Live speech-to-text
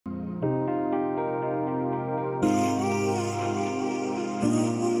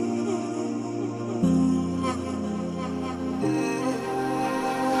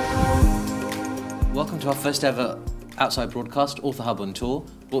welcome to our first ever outside broadcast, orthohub on tour,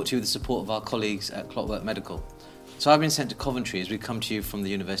 brought to you with the support of our colleagues at Clockwork Medical. So I've been sent to Coventry as we come to you from the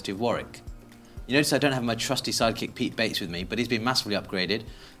University of Warwick. You notice I don't have my trusty sidekick Pete Bates with me, but he's been massively upgraded,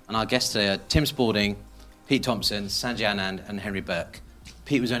 and our guests today are Tim Spalding, Pete Thompson, Sanjay Anand and Henry Bourke.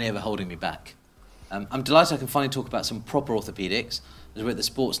 Pete was only ever holding me back. I'm delighted I can finally talk about some proper orthopaedics as we're at the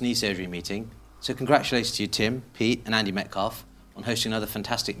sports knee surgery meeting. So congratulations to you, Tim, Pete and Andy Metcalf on hosting another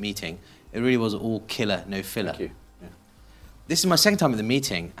fantastic meeting. It really was all killer, no filler. Thank you. Yeah. This is my second time at the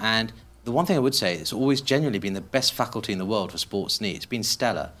meeting, and the one thing I would say, it's always genuinely been the best faculty in the world for sports knee. It's been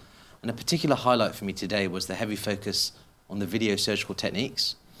stellar. And a particular highlight for me today was the heavy focus on the video surgical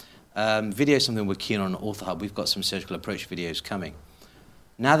techniques. Video is something we're keen on orthohub. We've got some surgical approach videos coming.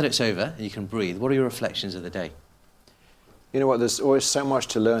 Now that it's over and you can breathe, what are your reflections of the day? You know what, there's always so much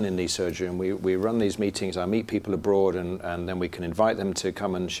to learn in knee surgery, and we run these meetings. I meet people abroad and then we can invite them to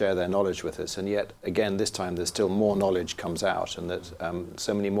come and share their knowledge with us, and yet again this time there's still more knowledge comes out, and there's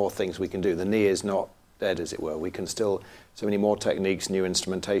so many more things we can do. The knee is not dead, as it were. We can still, so many more techniques, new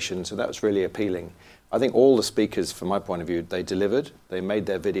instrumentation, so that was really appealing. I think all the speakers, from my point of view, they delivered, they made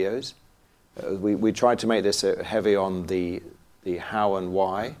their videos. We tried to make this heavy on the how and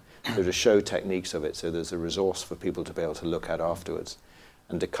why, so to show techniques of it, so there's a resource for people to be able to look at afterwards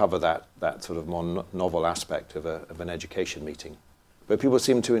and to cover that sort of more novel aspect of an education meeting. But people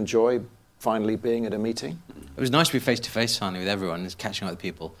seem to enjoy finally being at a meeting. It was nice to be face-to-face finally with everyone and catching up with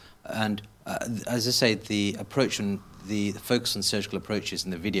people. And as I say, the approach and the focus on surgical approaches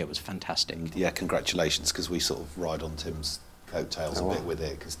in the video was fantastic. Yeah, congratulations, because we sort of ride on Tim's coattails a bit with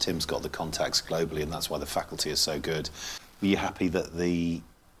it, because Tim's got the contacts globally and that's why the faculty is so good. Were you happy that the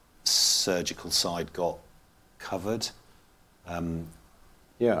surgical side got covered?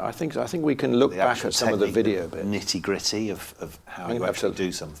 Yeah, I think we can look back at some of the video bit. Nitty-gritty of how you actually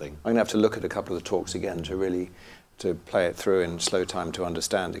do something. I'm going to have to look at a couple of the talks again to really play it through in slow time to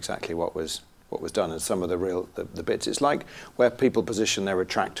understand exactly what was done and some of the bits. It's like where people position their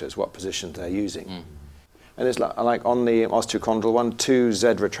retractors, what positions they're using. Mm. And it's like on the osteochondral one, 2 Z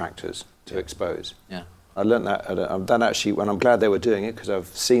retractors to expose. Yeah. I learned that that actually, and I'm glad they were doing it because I've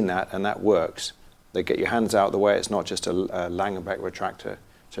seen that and that works. They get your hands out of the way. It's not just a Langenbeck retractor.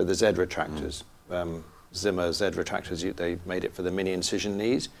 So the Z retractors, Zimmer Z retractors, they made it for the mini incision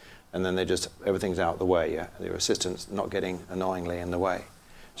knees, and then everything's out of the way. Yeah, your assistant's not getting annoyingly in the way.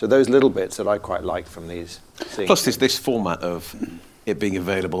 So those little bits that I quite like from these things. Plus this format of it being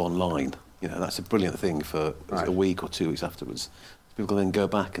available online. You know, that's a brilliant thing for a week or 2 weeks afterwards. People can then go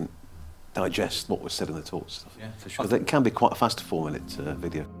back and digest what was said in the talks. Stuff. Yeah, for sure. It can be quite a fast 4-minute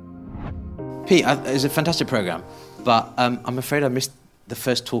video. Pete, it was a fantastic programme, but I'm afraid I missed the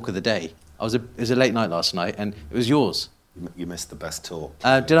first talk of the day. It was a late night last night, and it was yours. You missed the best talk.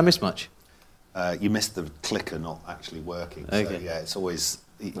 Did I miss much? You missed the clicker not actually working. Okay. So yeah, it's always,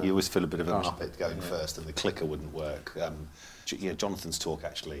 you always feel a bit of a muppet going first, and the clicker wouldn't work. Jonathan's talk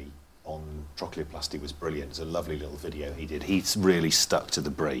actually on trochleoplasty was brilliant. It's a lovely little video he did. He's really stuck to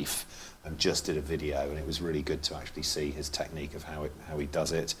the brief and just did a video, and it was really good to actually see his technique of how he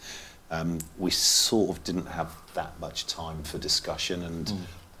does it. We sort of didn't have that much time for discussion,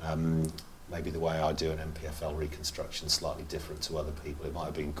 and maybe the way I do an MPFL reconstruction is slightly different to other people. It might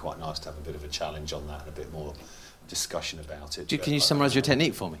have been quite nice to have a bit of a challenge on that and a bit more discussion about it. Can you summarise your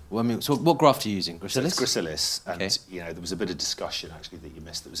technique for me? Well, I mean, so what graft are you using? Gracilis? It's Gracilis, and you know, there was a bit of discussion actually that you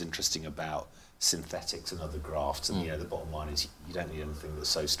missed that was interesting about synthetics and other grafts, and you know, the bottom line is you don't need anything that's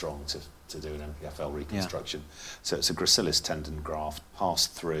so strong to do an MPFL reconstruction. So it's a Gracilis tendon graft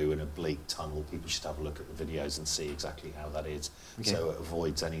passed through an oblique tunnel. People should have a look at the videos and see exactly how that is. Okay. So it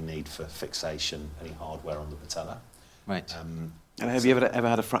avoids any need for fixation, any hardware on the patella. Right. And have you ever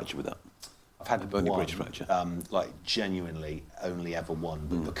had a fracture with that? I've had bony one, bridge fracture. like genuinely only ever one,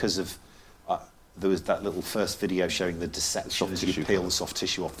 but because of there was that little first video showing the dissection as you peel the soft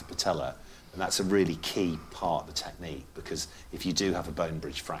tissue off the patella, and that's a really key part of the technique, because if you do have a bone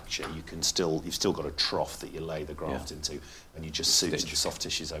bridge fracture, you've still got a trough that you lay the graft into, and you just suture the soft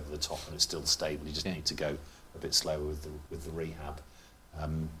tissues over the top, and it's still stable. You just need to go a bit slower with the rehab.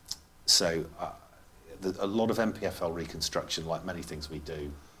 So a lot of MPFL reconstruction, like many things we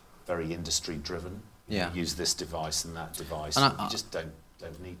do, very industry driven. Yeah. You use this device and that device, and you just don't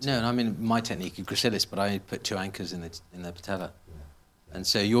need to. No, I mean, my technique is Gracilis, but I put 2 anchors in the patella. Yeah. And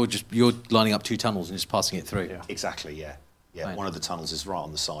so you're lining up 2 tunnels and just passing it through. Yeah. Exactly, yeah. Yeah. Right. One of the tunnels is right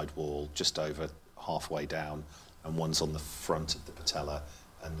on the side wall, just over halfway down, and one's on the front of the patella,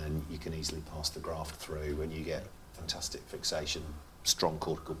 and then you can easily pass the graft through and you get fantastic fixation, strong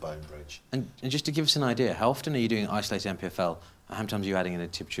cortical bone bridge. And just to give us an idea, how often are you doing isolated MPFL, and how many times are you adding in a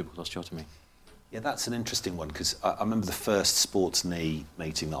tubular osteotomy? Yeah, that's an interesting one, because I remember the first sports knee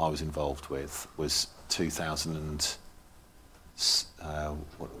meeting that I was involved with was 2000 and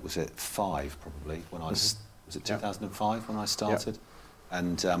what was it, 5 probably, when I was it 2005 when I started?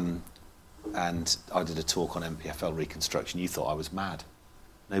 And I did a talk on MPFL reconstruction. You thought I was mad.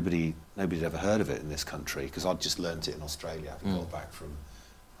 Nobody had ever heard of it in this country, because I'd just learnt it in Australia. I got back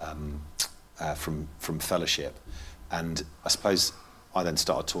from fellowship, and I suppose I then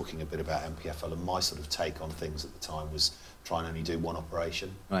started talking a bit about MPFL, and my sort of take on things at the time was try and only do one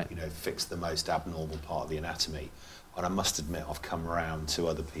operation, you know, fix the most abnormal part of the anatomy. And I must admit, I've come around to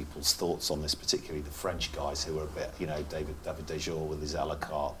other people's thoughts on this, particularly the French guys who are a bit, you know, David Desjours with his a la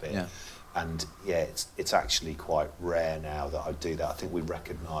carte bit. And yeah, it's actually quite rare now that I do that. I think we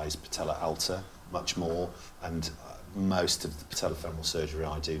recognise patella alta much more, and most of the patellofemoral surgery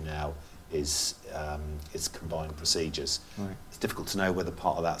I do now is combined procedures. It's difficult to know whether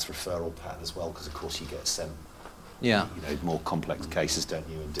part of that's referral pattern as well, because of course you get sent you know, more complex cases, don't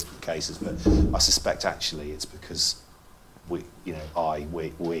you, in different cases. But I suspect actually it's because we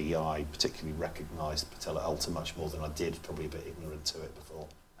I particularly recognise patella alta much more than I did, probably a bit ignorant to it before.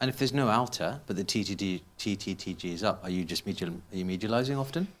 And if there's no alta, but the TTTG is up, are you just medialising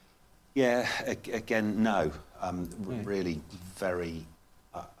often? Yeah, again, no. Really very...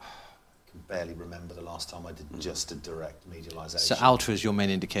 I can barely remember the last time I did just a direct medialisation. So alta is your main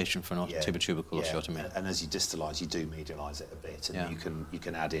indication for an tibotubercle osteotomy? And as you distalize, you do medialise it a bit, and you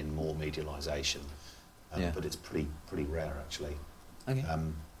can add in more medialisation, but it's pretty rare actually.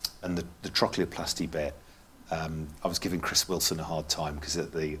 And the trochleoplasty bit, I was giving Chris Wilson a hard time, because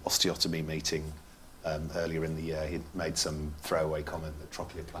at the osteotomy meeting earlier in the year, he'd made some throwaway comment that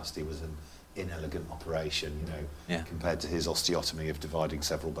trochleoplasty was an inelegant operation, you know, compared to his osteotomy of dividing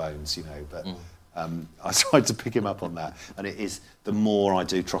several bones, you know. But I tried to pick him up on that, and it is, the more I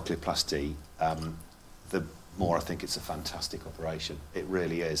do trochleoplasty, the more I think it's a fantastic operation. It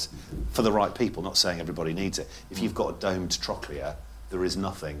really is, for the right people. Not saying everybody needs it. If you've got a domed trochlea, there is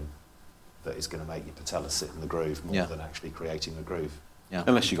nothing that is going to make your patella sit in the groove more than actually creating a groove.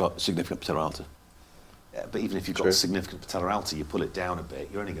 Unless you've got significant patella alta. Yeah, but even if you've got a significant patella alta, you pull it down a bit,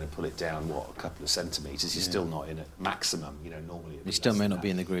 you're only going to pull it down, what, a couple of centimetres. You're still not in a maximum, you know, normally. You still may not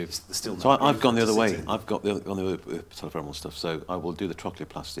be in the groove. Still so I've gone the other way. I've got the other patellofemoral stuff, so I will do the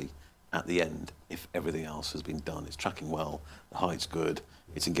trochleoplasty at the end if everything else has been done. It's tracking well, the height's good,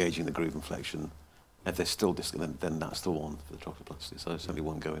 it's engaging the groove and flexion. If they're still distant, then that's the one for the trochleoplasty. So I certainly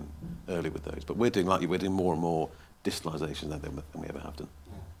won't go in early with those. But we're doing, like you, we're doing more and more distalisation than we ever have done.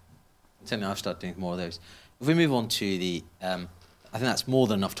 Certainly I've started doing more of those. If we move on to the, I think that's more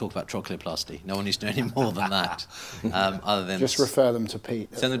than enough talk about trochleoplasty. No one needs to know any more than that. Other than just refer them to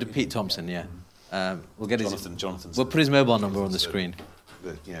Pete. Send them to Pete Thompson, we'll get Jonathan's we'll put his mobile number on the screen.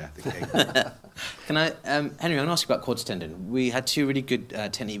 The king. Can I, Henry, I'm going to ask you about quads tendon. We had 2 really good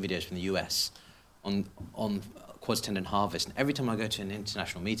technique videos from the US on quads tendon harvest, and every time I go to an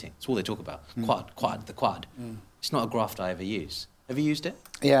international meeting, it's all they talk about. The quad. It's not a graft I ever use. Have you used it?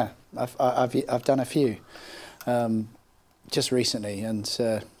 Yeah, I've done a few just recently, and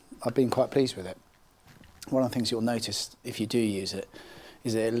I've been quite pleased with it. One of the things you'll notice if you do use it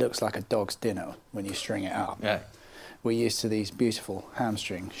is that it looks like a dog's dinner when you string it up. We're used to these beautiful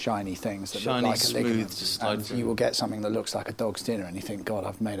hamstring, shiny things that look like a ligament, and you will get something that looks like a dog's dinner, and you think, God,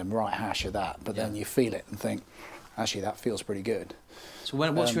 I've made a right hash of that. But then you feel it and think, actually, that feels pretty good. So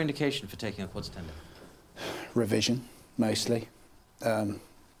what's your indication for taking a quads tendon? Revision, mostly.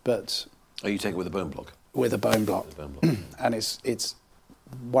 But you take it with a bone block? With a bone block. And it's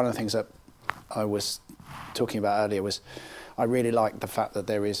one of the things that I was talking about earlier was I really like the fact that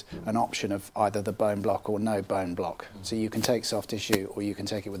there is an option of either the bone block or no bone block. So you can take soft tissue or you can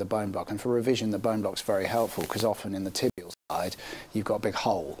take it with a bone block. And for revision, the bone block's very helpful, because often in the tibial side, you've got a big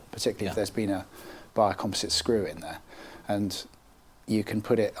hole, particularly if there's been a biocomposite screw in there. And you can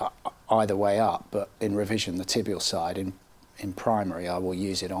put it either way up, but in revision, the tibial side, in primary, I will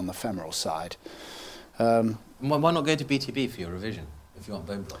use it on the femoral side. Why not go to BTB for your revision if you want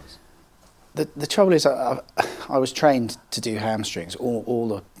bone blocks? The trouble is, I was trained to do hamstrings. All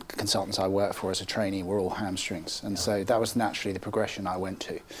the consultants I worked for as a trainee were all hamstrings, and so that was naturally the progression I went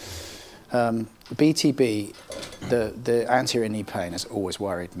to. BTB, the anterior knee pain has always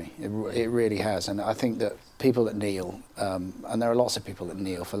worried me. It really has, and I think that people that kneel, and there are lots of people that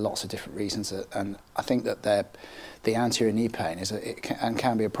kneel for lots of different reasons, and I think that the anterior knee pain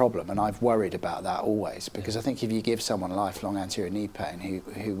can be a problem, and I've worried about that always, because I think if you give someone lifelong anterior knee pain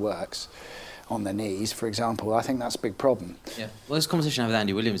who works on their knees, for example, I think that's a big problem. Yeah. Well, this conversation I have with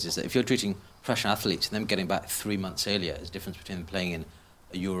Andy Williams is that if you're treating professional athletes and them getting back 3 months earlier, there's a difference between them playing in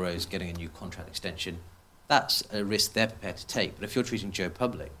euros, getting a new contract extension. That's a risk they're prepared to take. But if you're treating Joe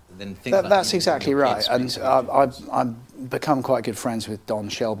Public, then think about that's exactly right. And I've become quite good friends with Don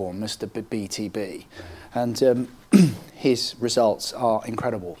Shelbourne, Mr. BTB, and his results are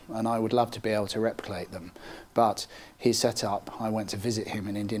incredible, and I would love to be able to replicate them. But his setup, I went to visit him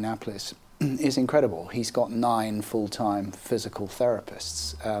in Indianapolis, is incredible. He's got 9 full-time physical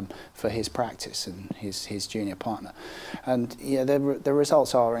therapists for his practice and his junior partner. And yeah, the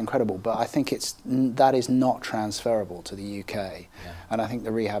results are incredible, but I think that is not transferable to the UK. Yeah. And I think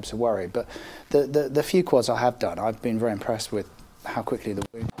the rehab's a worry. But the few quads I have done, I've been very impressed with how quickly the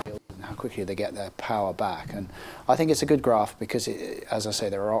wound heals and how quickly they get their power back. And I think it's a good graft because, as I say,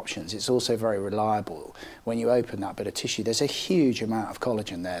 there are options. It's also very reliable. When you open that bit of tissue, there's a huge amount of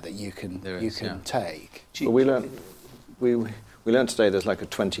collagen there that you can take. Well, we learned today there's like a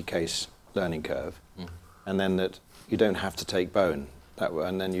 20-case learning curve, and then that you don't have to take bone,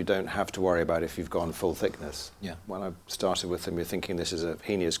 and then you don't have to worry about if you've gone full thickness. Yeah. When I started with them, we were thinking this is a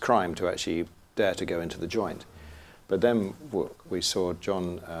heinous crime to actually dare to go into the joint. But then we saw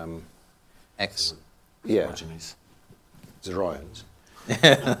John... Zeroyans.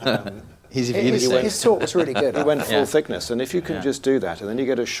 His talk was really good. He went full thickness, and if you can just do that, and then you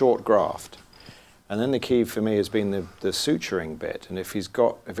get a short graft, and then the key for me has been the suturing bit, and if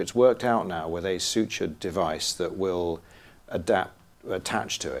it's worked out now with a sutured device that will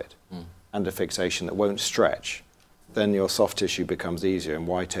attach to it, and a fixation that won't stretch, then your soft tissue becomes easier, and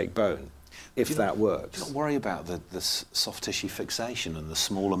why take bone? If that works. Do you not worry about the soft tissue fixation and the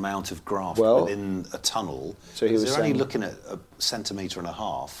small amount of graft within a tunnel? So he was they're only looking at 1.5 centimetres of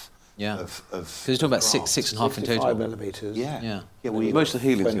because you're talking about 6.5 in total. 5 millimetres. Most of the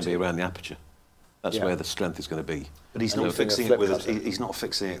healing is going to be around the aperture. That's where the strength is going to be. But he's not fixing it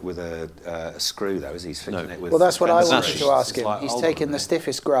with a screw, though, is he? He's fixing it with... Well, that's what I wanted to ask him. He's taken the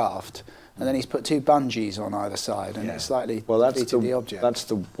stiffest graft, and then he's put 2 bungees on either side, and it's slightly defeated the object. That's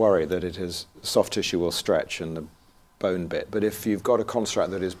the worry, that it is soft tissue will stretch and the bone bit. But if you've got a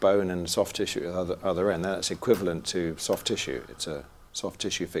construct that is bone and soft tissue at the other end, then that's equivalent to soft tissue. It's a soft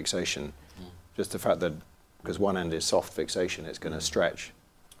tissue fixation. Just the fact that, because one end is soft fixation, it's going to stretch.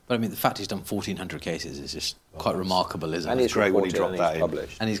 But I mean, the fact he's done 1,400 cases is just quite remarkable, isn't it? And it's great when he dropped that in.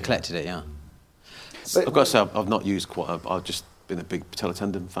 Published. And he's collected it, yeah. But I've got to say, I've not used I've just been a big patella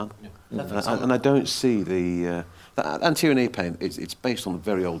tendon fan. And I don't see the anterior knee pain. It's based on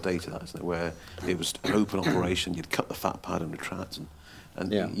very old data, isn't it? Where it was an open operation, you'd cut the fat pad and retract,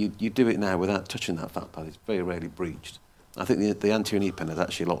 and you do it now without touching that fat pad. It's very rarely breached. I think the anterior knee pain is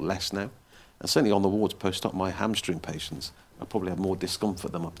actually a lot less now. And certainly on the wards post-op, my hamstring patients, I probably have more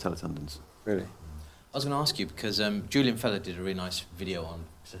discomfort than my patella tendons. Really? I was going to ask you, because Julian Feller did a really nice video on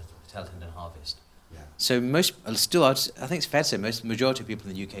patella tendon harvest. Yeah. So I think it's fair to say majority of people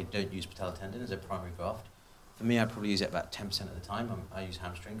in the UK don't use patella tendon as a primary graft. For me, I probably use it about 10% of the time. I use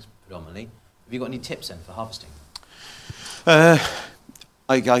hamstrings predominantly. Have you got any tips then for harvesting? There are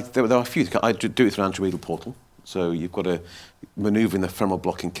a few. I do it through anteromedial portal. So you've got to manoeuvring the femoral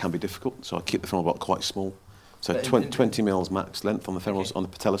blocking can be difficult. So I keep the femoral block quite small. So 20 mils max length on the femoral on the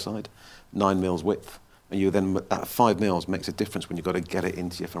patella side, 9 mils width, and you then that 5 mils makes a difference when you've got to get it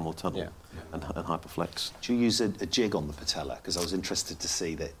into your femoral tunnel and hyperflex. Do you use a jig on the patella? Because I was interested to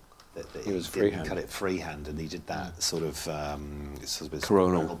see that he was freehand. Cut it freehand, and he did that sort of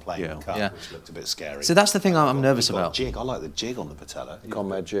coronal plane cut, which looked a bit scary. So that's the thing I'm nervous about. Jig. I like the jig on the patella.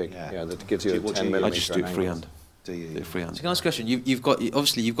 Combat jig. Yeah, that gives you a 10 millimetre. I just do it freehand. Do you? Freehand. So can I ask a question? You've got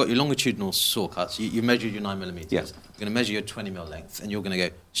your longitudinal saw cuts. You measured your 9 millimetres. Yeah. You're going to measure your 20 mil length, and you're going to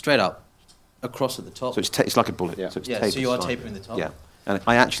go straight up, across at the top. So it's like a bullet. Yeah. So it's so you are tapering the top. Yeah. And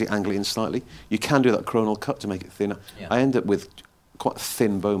I actually angle it in slightly. You can do that coronal cut to make it thinner. Yeah. I end up with quite a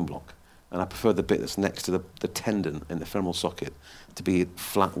thin bone block, and I prefer the bit that's next to the tendon in the femoral socket to be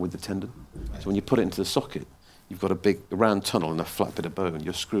flat with the tendon. Right. So when you put it into the socket, you've got a big round tunnel and a flat bit of bone.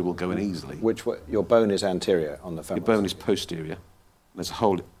 Your screw will go in easily. Your bone is anterior on the femoral. Your bone is posterior. There's a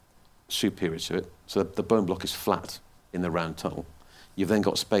hole superior to it. So the bone block is flat in the round tunnel. You've then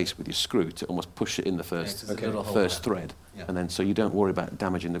got space with your screw to almost push it in the first thread. Yeah. And then so you don't worry about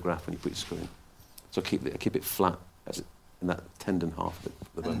damaging the graft when you put your screw in. So keep it flat in that tendon half of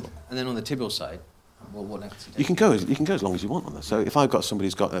the bone block. And then on the tibial side, what length? You can go as long as you want on that. So if I've got somebody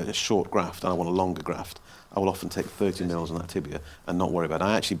who's got a short graft and I want a longer graft, I will often take 30 mils on that tibia and not worry about it.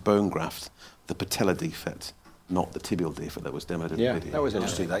 I actually bone graft the patella defect, not the tibial defect that was demoed in the video. That was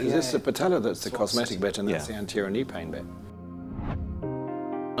interesting. Is this the patella that's the cosmetic bit and that's the anterior knee pain bit?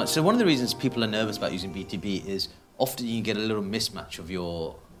 So one of the reasons people are nervous about using BTB is often you get a little mismatch of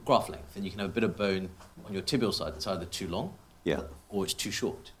your graft length, and you can have a bit of bone on your tibial side that's either too long Yeah. Or it's too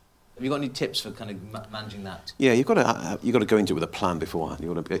short. Have you got any tips for kind of managing that? Yeah, you've got to go into it with a plan beforehand.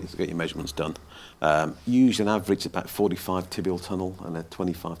 You want to get your measurements done. Usually, an average about 45 tibial tunnel and a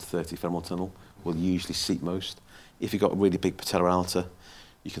 25 to 30 femoral tunnel will usually seat most. If you've got a really big patellar alta,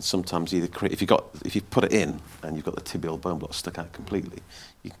 you can sometimes either create, if you put it in and you've got the tibial bone block stuck out completely,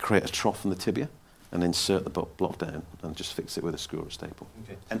 you can create a trough in the tibia and insert the block down and just fix it with a screw or a staple.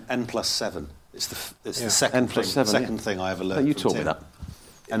 Okay. And N+7. It's the second thing I ever learned. You from taught Tim. me that.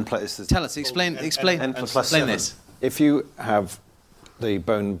 Tell us, explain this. If you have the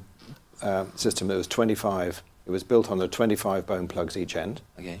bone system that was 25, it was built on the 25 bone plugs each end.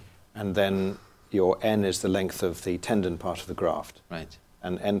 Okay. And then your N is the length of the tendon part of the graft. Right.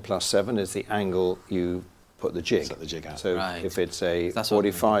 And N+7 is the angle you put the jig. Set the jig out. So right. if it's a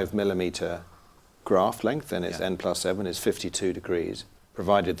 45 millimeter graft length, then it's N+7 is 52 degrees,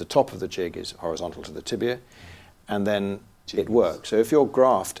 provided the top of the jig is horizontal to the tibia, and then it works. So if your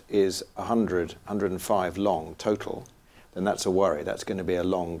graft is 105 long total, then that's a worry. That's going to be a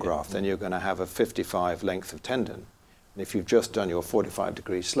long graft. Then you're going to have a 55 length of tendon. And if you've just done your 45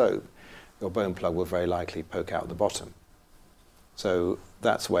 degree slope, your bone plug will very likely poke out the bottom. So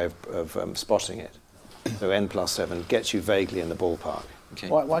that's a way of spotting it. So N+7 gets you vaguely in the ballpark. Okay.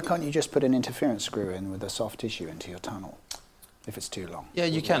 Why can't you just put an interference screw in with a soft tissue into your tunnel if it's too long? Yeah,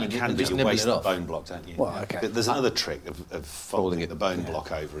 you can. You can, but just you nibble waste it the off. bone block, don't you? Well, okay. But there's another trick of folding it. the bone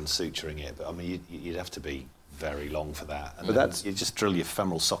block over and suturing it. But I mean, you'd have to be very long for that. And but that's you just drill your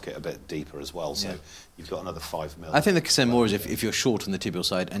femoral socket a bit deeper as well. So you've got another 5 mil. I think the concern more is if you're short on the tibial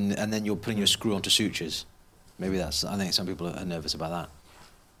side and then you're putting your screw onto sutures. Maybe that's. I think some people are nervous about that.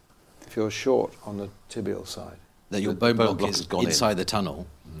 if you're short on the tibial side. That your bone block is inside the tunnel,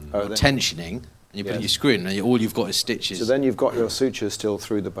 Oh, you're then- tensioning, and you put your screw in, and all you've got is stitches. So then you've got your sutures still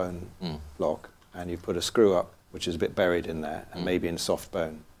through the bone block, and you've put a screw up, which is a bit buried in there, and maybe in soft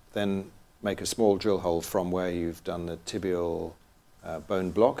bone. Then make a small drill hole from where you've done the tibial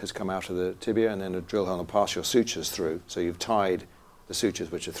bone block has come out of the tibia, and then a drill hole and pass your sutures through. So you've tied the sutures,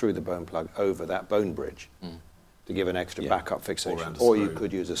 which are through the bone plug, over that bone bridge to give an extra backup fixation. Or you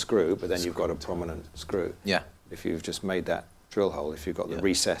could use a screw, but then you've got a prominent screw. Yeah. If you've just made that drill hole, if you've got the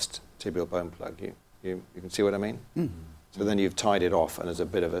recessed tibial bone plug, you can see what I mean? So then you've tied it off, and there's a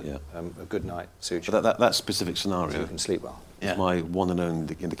bit of a good night suture. But that specific scenario So you can sleep well. is my one and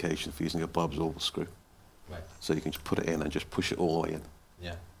only indication for using a bioabsorbable screw. Right. So you can just put it in and just push it all the way in.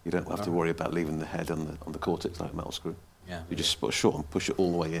 Yeah. You don't have to worry about leaving the head on the cortex like a metal screw. Yeah. You just put a short and push it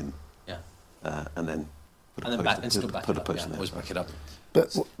all the way in. Yeah. And then put And a then post, back, and still back put it a up. post Yeah, in there. always back it up.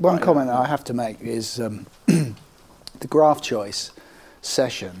 But one comment that I have to make is the graft choice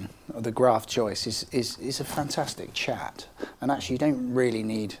session, or the graft choice, is a fantastic chat. And actually, you don't really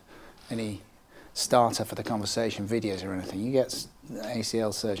need any starter for the conversation, videos or anything. You get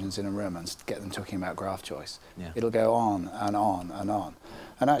ACL surgeons in a room and get them talking about graft choice. Yeah. It'll go on and on and on.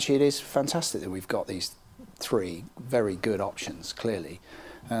 And actually, it is fantastic that we've got these three very good options, clearly.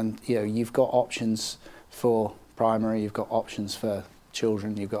 And you've got options for primary, you've got options for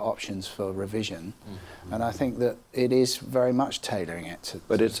children, you've got options for revision, and I think that it is very much tailoring it to.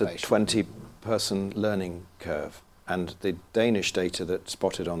 But it's the a patient. 20-person learning curve, and the Danish data that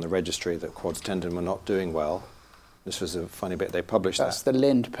spotted on the registry that quads tendon were not doing well. This was a funny bit. They published That's that. the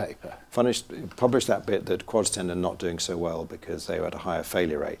Lind paper. Published that bit that quads tendon not doing so well because they were at a higher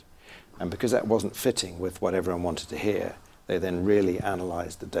failure rate, and because that wasn't fitting with what everyone wanted to hear, they then really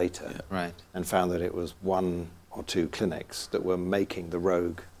analysed the data Right. and found that it was 1 or 2 clinics that were making the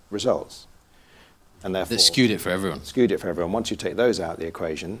rogue results, and therefore That skewed it for everyone. skewed it for everyone. Once you take those out of the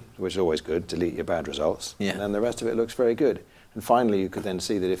equation, which is always good, delete your bad results, Yeah. and then the rest of it looks very good. And finally, you could then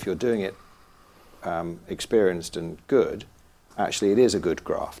see that if you're doing it experienced and good, actually it is a good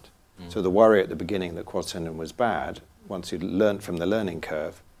graft. So the worry at the beginning that quad tendon was bad, once you learnt from the learning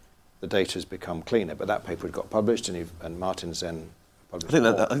curve, the data has become cleaner. But that paper had got published, and Martin's then published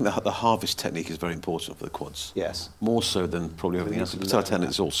more. I think the harvest technique is very important for the quads. Yes. More so than probably everything else. The patellar tendon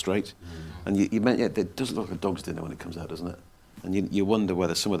is all straight. And it does look like a dog's dinner when it comes out, doesn't it? And you wonder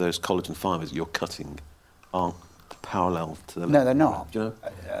whether some of those collagen fibres you're cutting aren't parallel to the... No, they're not. Do you know?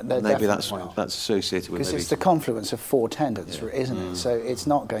 They're Maybe definitely not. that's associated with Because maybe... it's the confluence of 4 tendons, isn't it? So it's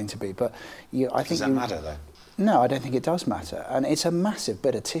not going to be. But I think Does that matter, though? No, I don't think it does matter. And it's a massive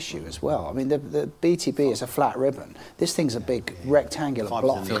bit of tissue as well. I mean, the BTB is a flat ribbon. This thing's a big rectangular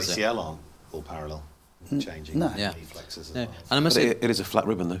Fibres block. in the ACL aren't all parallel, changing no. Yeah. reflexes as No. well. And I must But say, it is a flat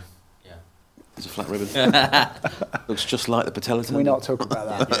ribbon, though. yeah. It's a flat ribbon. Looks just like the patellar tendon. We're not talking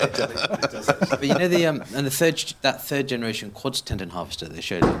about that. But you know that third generation quads tendon harvester they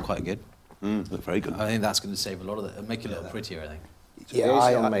showed looked quite good. Look very good. I think that's going to save a lot of it, make it a little prettier, I think. So the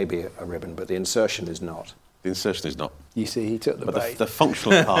ACL may be a ribbon, but the insertion is not. The insertion is not. You see, he took the But bait. the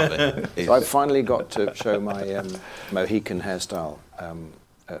functional part of it is... So I finally got to show my Mohican hairstyle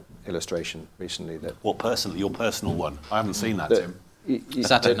illustration recently. That What personally, your personal one? I haven't seen that, Tim.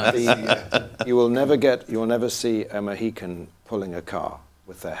 Saturday night. You will never see a Mohican pulling a car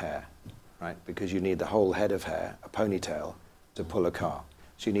with their hair, right? Because you need the whole head of hair, a ponytail, to pull a car.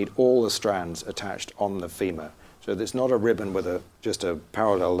 So you need all the strands attached on the femur. So it's not a ribbon with just a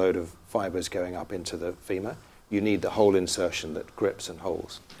parallel load of fibers going up into the femur. You need the whole insertion that grips and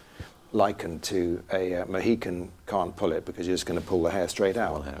holds. Likened to a Mohican can't pull it because you're just going to pull the hair straight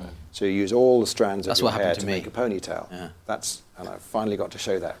out. So you use all the strands of your hair to make a ponytail. Yeah. And I finally got to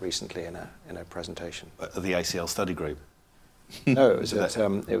show that recently in a presentation. At the ACL study group. No, it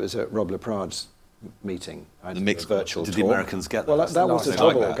was at Rob LePrad's meeting. The mixed virtual Did tour. the Americans get that? Well, that was the Last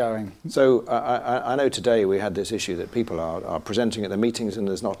trouble. like going. So I know today we had this issue that people are presenting at the meetings and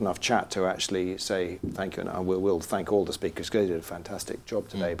there's not enough chat to actually say thank you, and we'll thank all the speakers because they did a fantastic job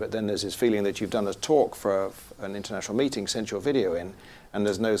today. But then there's this feeling that you've done a talk for an international meeting, sent your video in, and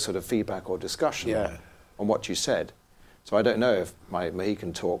there's no sort of feedback or discussion on what you said. So I don't know if my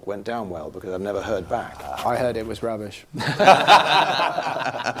Mohican talk went down well because I've never heard back. I heard it was rubbish. It's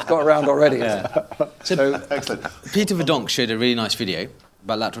got around already. Yeah. So Excellent. Peter Verdonk showed a really nice video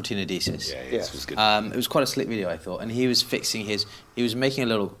about lateral tenodesis. Yeah, Yes. this was good. It was quite a slick video, I thought, and he was fixing he was taking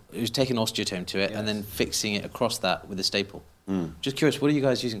osteotome to it and then fixing it across that with a staple. Just curious, what are you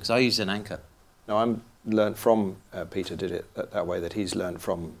guys using? Because I use an anchor. No, I'm learned from Peter did it that way that he's learned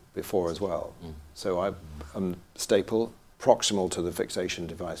from before as well. So I'm staple proximal to the fixation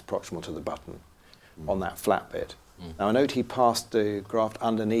device, proximal to the button on that flat bit. Now I note he passed the graft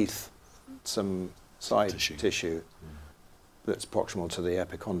underneath some side tissue that's proximal to the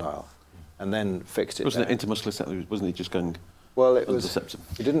epicondyle and then fixed it. Wasn't it intermuscular? Wasn't he just going? Well, it was. Septum?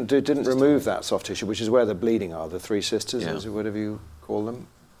 He didn't remove that soft tissue, which is where the bleeding are. The three sisters, as whatever you call them.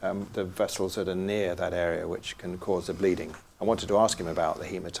 The vessels that are near that area, which can cause the bleeding. I wanted to ask him about the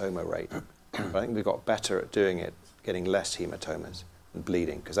hematoma rate, but I think we got better at doing it, getting less hematomas and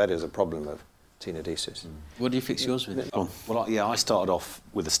bleeding, because that is a problem of tenodesis. What do you fix yours with? Well, I started off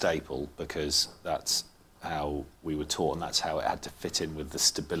with a staple because that's how we were taught, and that's how it had to fit in with the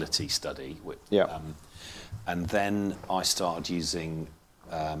stability study. And then I started using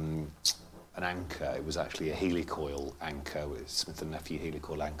an anchor. It was actually a helicoil anchor, with Smith & Nephew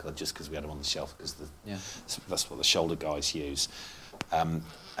helicoil anchor, just because we had them on the shelf, because that's what the shoulder guys use. And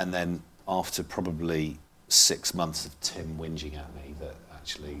then after probably 6 months of Tim whinging at me that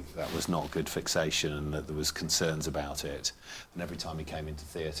actually that was not good fixation and that there was concerns about it, and every time he came into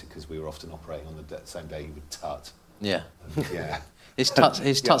theatre, because we were often operating on the same day, he would tut. Yeah. Yeah. His tuts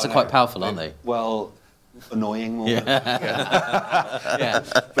are quite powerful, aren't they? Well, annoying more. Yeah.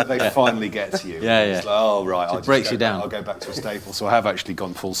 But they finally get to you. Yeah. It's like, oh, right. It breaks you down. I'll go back to a staple. So I have actually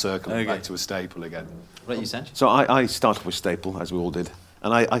gone full circle back to a staple again. What about you, Sanjay? So I started with staple, as we all did.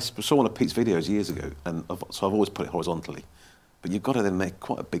 And I saw one of Pete's videos years ago, and so I've always put it horizontally. But you've got to then make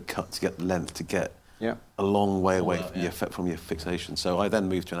quite a big cut to get the length, to get a long way away from your fixation. So I then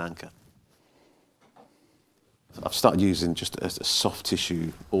moved to an anchor. I've started using just a soft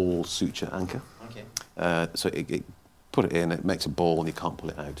tissue all suture anchor. Okay. So it put it in, it makes a ball and you can't pull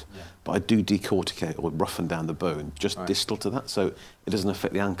it out. Yeah. But I do decorticate or roughen down the bone just distal to that, so it doesn't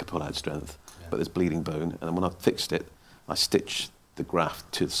affect the anchor pull-out strength, but there's bleeding bone. And then when I've fixed it, I stitch the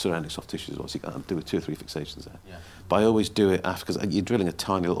graft to the surrounding soft tissue as well, so you can do 2 or 3 fixations there. Yeah. But I always do it after, because you're drilling a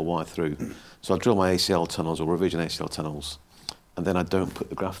tiny little wire through. So I drill my ACL tunnels or revision ACL tunnels, and then I don't put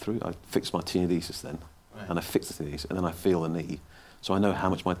the graft through. I fix my tenodesis then, and I fix the tenodesis, and then I feel the knee. So I know how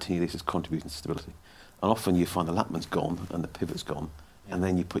much my tenodesis is contributing to stability. And often you find the Lapman's gone and the pivot's gone, and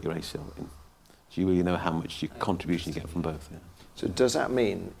then you put your ACL in. So you really know how much contribution you get from both. Yeah. So does that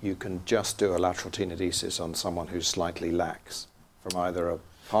mean you can just do a lateral tenodesis on someone who's slightly lax, from either a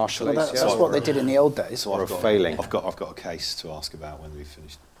partial ACL that's what they did in the old days, or a failing? I've got a case to ask about when we've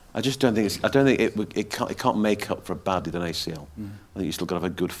finished. I just don't think it can't make up for a badly done ACL. I think you still got to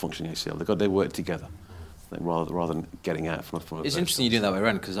have a good functioning ACL. They work together. Rather than getting out from a It's interesting you do it that way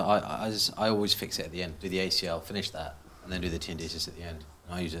around, because I always fix it at the end, do the ACL, finish that, and then do the tenodesis at the end.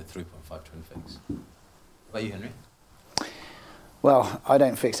 And I use a 3.5 twin fix. What about you, Henry? Well, I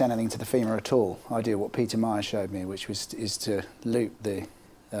don't fix anything to the femur at all. I do what Peter Meyer showed me, which is to loop the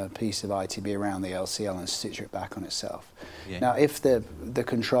piece of ITB around the LCL and suture it back on itself. Yeah. Now, if the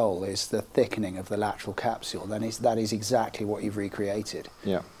control is the thickening of the lateral capsule, then that is exactly what you've recreated.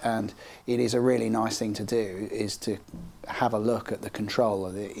 Yeah. And it is a really nice thing to do, is to have a look at the control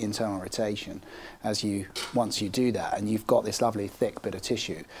of the internal rotation once you do that, and you've got this lovely thick bit of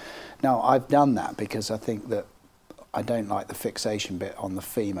tissue. Now, I've done that because I think that I don't like the fixation bit on the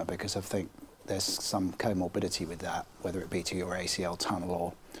femur, because I think there's some comorbidity with that, whether it be to your ACL tunnel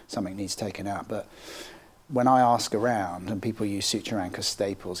or something needs taken out. But when I ask around and people use suture anchor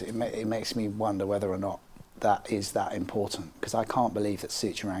staples, it makes me wonder whether or not that is that important, because I can't believe that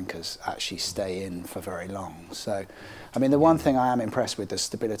suture anchors actually stay in for very long. So, I mean, the one thing I am impressed with, the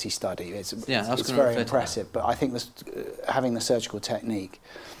stability study, it's very impressive, but I think having the surgical technique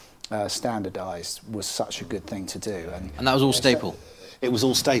standardised was such a good thing to do. And that was all staple? It was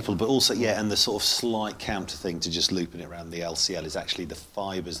all staple, but also, yeah, and the sort of slight counter thing to just looping it around the LCL is actually the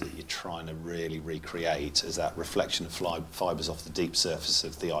fibres that you're trying to really recreate as that reflection of fibres off the deep surface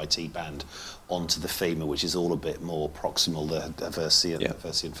of the IT band onto the femur, which is all a bit more proximal, the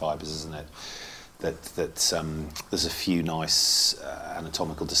Versian fibres, isn't it? That there's a few nice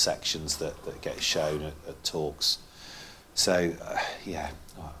anatomical dissections that get shown at talks. So, yeah,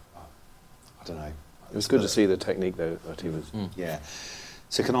 I don't know. It was good to see the technique, though, that he was... Yeah.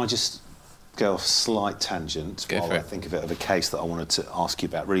 So can I just go off a slight tangent while I think of a case that I wanted to ask you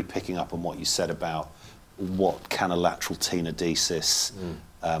about, really picking up on what you said about what can a lateral tenodesis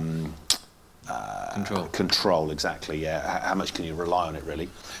control, exactly, yeah. How much can you rely on it, really?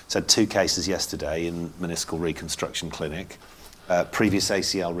 So I had 2 cases yesterday in meniscal reconstruction clinic. Previous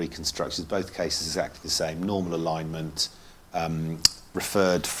ACL reconstructions, both cases exactly the same, normal alignment,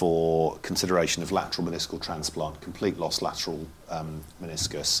 referred for consideration of lateral meniscal transplant, complete lost lateral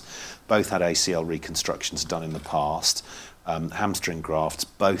meniscus. Both had ACL reconstructions done in the past, hamstring grafts,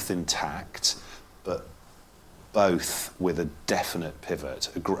 both intact, but both with a definite pivot,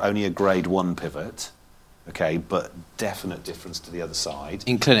 only a grade 1 pivot, okay, but definite difference to the other side.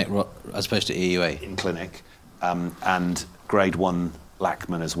 In clinic, as opposed to EUA? In clinic, and grade 1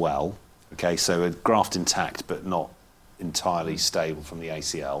 Lachman as well, okay, so a graft intact, but not entirely stable from the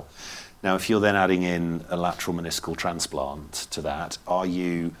ACL. Now, if you're then adding in a lateral meniscal transplant to that, are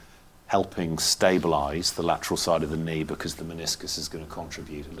you helping stabilise the lateral side of the knee because the meniscus is going to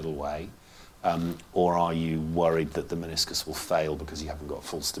contribute a little way? Or are you worried that the meniscus will fail because you haven't got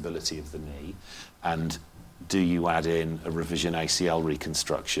full stability of the knee? And do you add in a revision ACL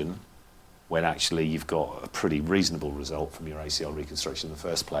reconstruction when actually you've got a pretty reasonable result from your ACL reconstruction in the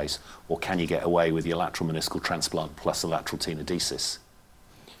first place? Or can you get away with your lateral meniscal transplant plus a lateral tenodesis?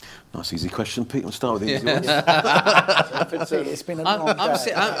 Nice easy question, Pete. We'll start with the easy ones. It's been a long day.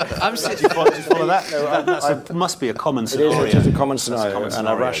 I'm Did you follow that? That must be a common scenario. It is a common scenario, and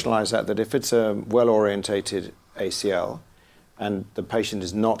I rationalise that if it's a well-orientated ACL and the patient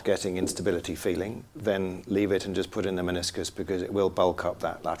is not getting instability feeling, then leave it and just put in the meniscus, because it will bulk up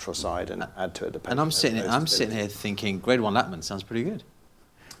that lateral side and add to it. And I'm sitting here thinking, grade 1 Lachman sounds pretty good.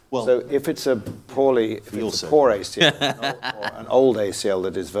 Well, so if it's a poor ACL or an old ACL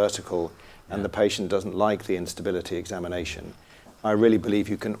that is vertical and the patient doesn't like the instability examination, I really believe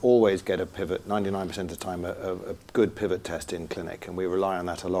you can always get a pivot, 99% of the time, a good pivot test in clinic, and we rely on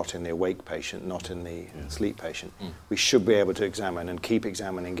that a lot in the awake patient, not in the sleep patient. We should be able to examine and keep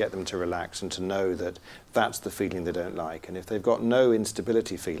examining, get them to relax and to know that that's the feeling they don't like. And if they've got no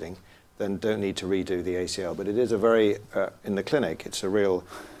instability feeling, then don't need to redo the ACL. But it is a very, in the clinic, it's a real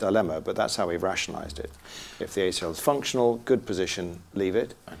dilemma, but that's how we've rationalised it. If the ACL is functional, good position, leave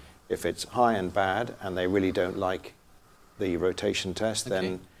it. If it's high and bad, and they really don't like the rotation test,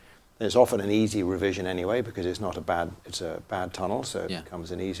 then there's often an easy revision anyway, because it's not a bad tunnel, so it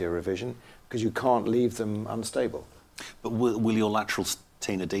becomes an easier revision, because you can't leave them unstable. But will your lateral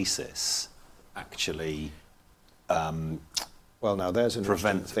tenodesis actually well, now there's an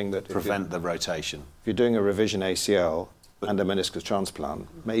prevent the rotation? If you're doing a revision ACL and a meniscus transplant,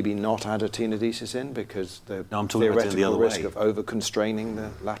 maybe not add a tenodesis in, because the theoretical risk of over-constraining the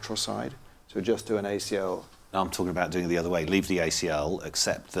lateral side. So just do an ACL. No, I'm talking about doing it the other way. Leave the ACL,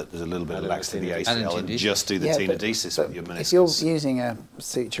 accept that there's a little bit of laxity in the ACL, and just do the tenodesis with your meniscus. If you're using a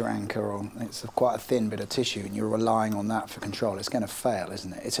suture anchor, or it's quite a thin bit of tissue, and you're relying on that for control, it's going to fail,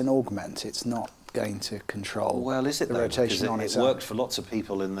 isn't it? It's an augment. It's not going to control the rotation on its own. It worked for lots of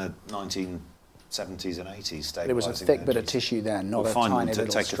people in the 1970s and 80s. There was a thick bit of tissue then, not a tiny little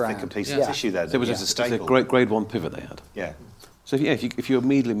take strand. a thicker piece of tissue there. So it was a grade 1 pivot they had. Yeah. So if you're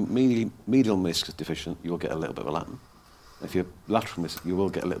medial meniscus deficient, you will get a little bit of a Latin. If you're lateral meniscus, you will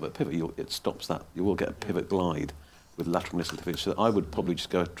get a little bit of pivot. It stops that. You will get a pivot glide with lateral meniscal deficiency. So I would probably just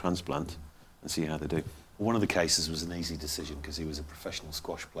go transplant and see how they do. One of the cases was an easy decision because he was a professional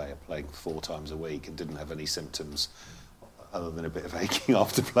squash player playing 4 times a week and didn't have any symptoms other than a bit of aching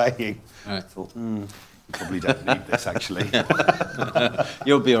after playing. Right. I thought, you probably don't need this, actually.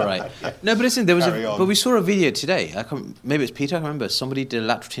 You'll be all right. Yeah. No, but listen, there was Carry on. but we saw a video today. Maybe it's Peter. I can't remember. Somebody did a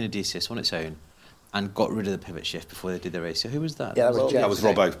lateral tenodesis on its own and got rid of the pivot shift before they did their ACL. Who was that? Yeah, that was James. That was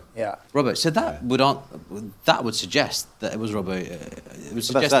Robbo. Yeah. Robert. So that would suggest that it was Robbo. It would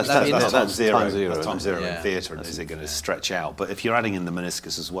suggest That's that time zero. zero, That's time isn't it? zero Yeah. in theatre, and is it going to stretch out? But if you're adding in the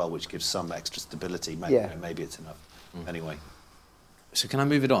meniscus as well, which gives some extra stability, maybe, maybe it's enough. Anyway. So can I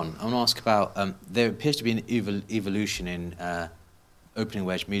move it on? I want to ask about, there appears to be an evolution in opening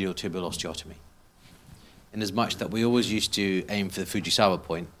wedge medial tibial osteotomy. In as much that we always used to aim for the Fujisawa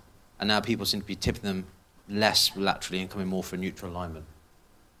point, and now people seem to be tipping them less laterally and coming more for a neutral alignment.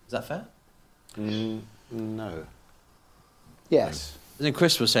 Is that fair? No. Yes. I think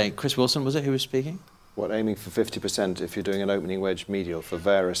Chris was saying, Chris Wilson, was it, who was speaking? What, aiming for 50% if you're doing an opening wedge medial for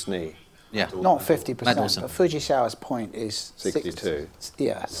varus knee? Yeah. Not 50%, Matt Dawson. but Fujisawa's point is 62.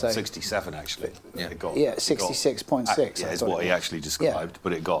 Yeah, so 67 actually. Yeah. It got, yeah, it got- 66.6. Yeah, I is thought what it he was. actually described,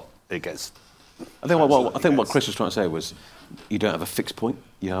 but it gets. I think what Absolutely Chris was trying to say was, you don't have a fixed point,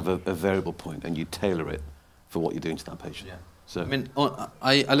 you have a variable point, and you tailor it for what you're doing to that patient. Yeah. So I mean,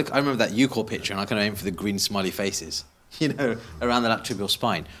 I remember that UCOR picture, and I kind of aim for the green smiley faces, around the lateral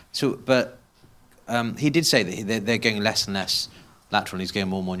spine. So, but he did say that they're going less and less lateral, and he's going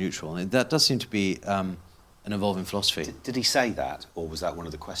more and more neutral. And that does seem to be an evolving philosophy. Did he say that, or was that one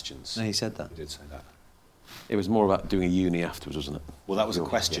of the questions? No, he said that. He did say that. it was more about doing a uni afterwards, wasn't it? Well, that was a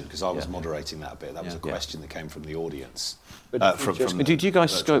question because I was Yeah. moderating that a bit. That was a Yeah. question that came from the audience. But From Do you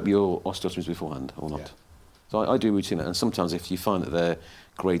guys virtual. scope your osteotomies beforehand or not? Yeah. So I do routinely, and sometimes if you find that they're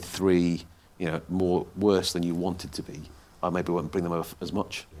grade 3, more worse than you want it to be, I maybe won't bring them over as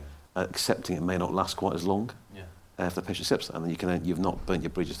much, accepting it may not last quite as long. Yeah. If the patient accepts that, and then you've not burnt your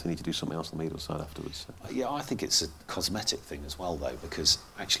bridges to need to do something else on the medial side afterwards. So. Yeah, I think it's a cosmetic thing as well, though, because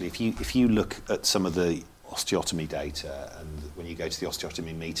actually, if you look at some of the osteotomy data, and when you go to the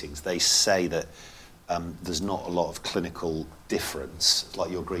osteotomy meetings, they say that there's not a lot of clinical difference, like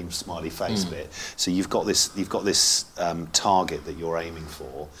your green smiley face bit. So you've got this target that you're aiming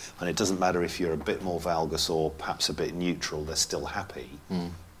for, and it doesn't matter if you're a bit more valgus or perhaps a bit neutral. They're still happy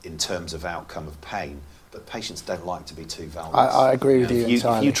in terms of outcome of pain. But patients don't like to be too valgus. I agree with you If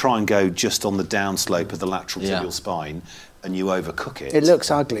entirely. you try and go just on the downslope of the lateral Yeah. tibial spine and you overcook it, It looks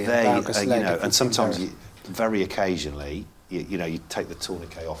ugly, a They, valgus leg, if you and sometimes, compare very occasionally, you take the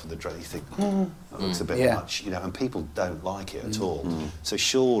tourniquet off and the you think, that looks a bit Yeah. much, and people don't like it at all. So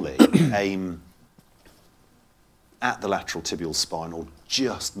surely aim at the lateral tibial spine or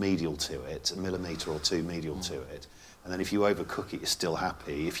just medial to it, a millimetre or two medial to it, and then if you overcook it, you're still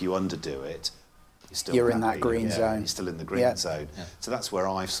happy. If you underdo it, you're in that happy. green zone. You're still in the green Yeah. zone. Yeah. So that's where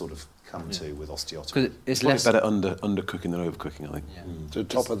I've sort of come to with osteotomy. Because it's Probably less better undercooking than overcooking, I think. Yeah. To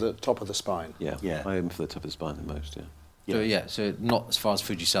top of the spine. Yeah. Yeah. I aim for the top of the spine the most, So so not as far as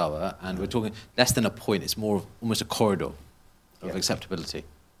Fujisawa, and we're talking less than a point. It's more of almost a corridor of acceptability.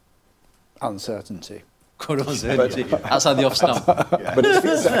 Uncertainty. Corridor of uncertainty outside the off stump. But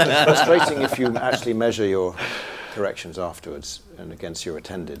it's frustrating if you actually measure your corrections afterwards and against your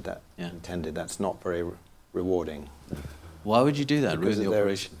intended. That's not very rewarding. Why would you do that? Because Ruin the there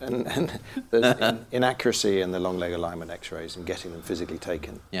operation. and there's inaccuracy in the long leg alignment X-rays and getting them physically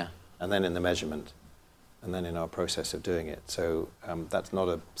taken. Yeah. And then in the measurement, and then in our process of doing it. So that's not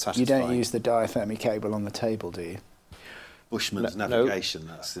a You satisfying. don't use the diathermy cable on the table, do you? Bushman's No, navigation.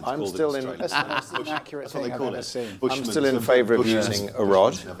 That's it's I'm called still in in- Australia. That's the most inaccurate That's what thing they I've call ever it. seen. I'm still in favour of using a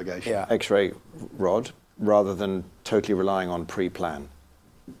rod, Bushman's navigation. Yeah. X-ray rod, rather than totally relying on pre-plan,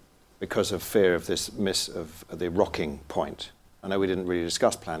 because of fear of this miss of the rocking point. I know we didn't really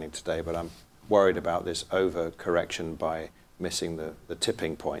discuss planning today, but I'm worried about this over-correction by missing the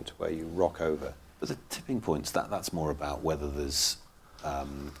tipping point where you rock over. But the tipping points, that's more about whether there's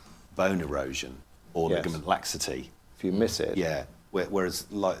bone erosion or Yes. ligament laxity. If you miss it, Yeah. Whereas,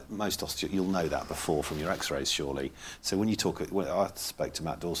 like most osteo, you'll know that before from your X-rays, surely. So when you talk, I spoke to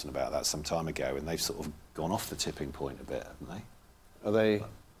Matt Dawson about that some time ago, and they've sort of gone off the tipping point a bit, haven't they? are they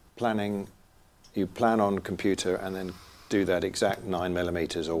planning? You plan on computer and then do that exact 9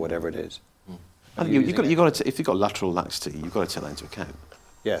 millimeters or whatever it is. I think if you've got lateral laxity, you've got to take that into account.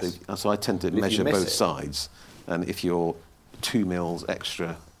 Yes. So I tend to But if you measure miss both it- sides, and if you're 2 mils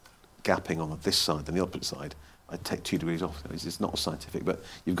extra gapping on this side than the opposite side, I take 2 degrees off. It's not scientific, but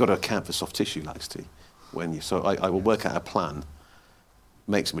you've got to account for soft tissue laxity when you. So I will work out a plan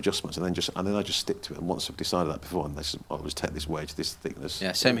make some adjustments, and then I just stick to it. And once I've decided that before, and I always take this wedge, this thickness.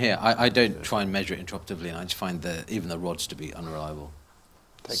 Yeah, same here. I don't try and measure it intraoperatively, and I just find even the rods to be unreliable.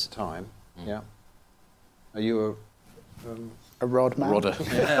 Takes time. Yeah. Are you a rod man? Rodder.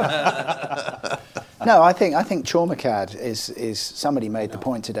 No, I think TraumaCAD is somebody made the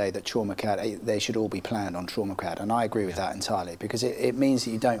point today that TraumaCAD, they should all be planned on TraumaCAD, and I agree with that entirely, because it means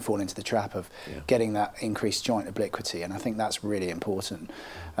that you don't fall into the trap of getting that increased joint obliquity, and I think that's really important.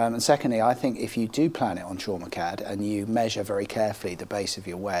 And secondly, I think if you do plan it on TraumaCAD and you measure very carefully the base of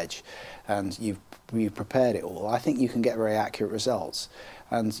your wedge and you've prepared it all, I think you can get very accurate results.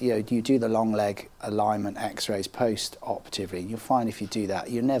 And you do the long leg alignment X-rays post-operatively, you'll find if you do that,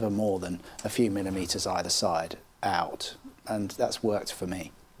 you're never more than a few millimetres either side out, and that's worked for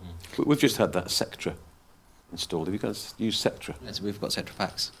me. We've just had that Sectra installed. Have you guys used Sectra? Yes, we've got Sectra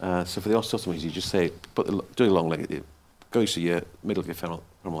packs. So for the osteotomies, you just say, do a long leg, it goes to your middle of your femoral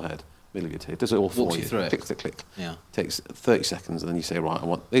head, middle of your teeth, does it all for you. Walks you through it. Click. Yeah. Takes 30 seconds, and then you say, right,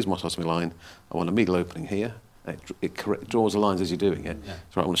 there's my ostotomy line, I want a medial opening here. It draws the lines as you're doing it. Yeah.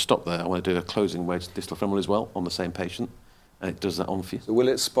 So I want to stop there. I want to do a closing wedge distal femoral as well on the same patient, and it does that on for you. So will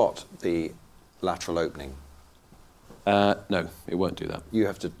it spot the lateral opening? No, it won't do that. You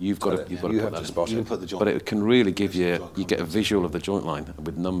have to. You've got to spot it. Put the joint. But it can really give you get a visual of the joint line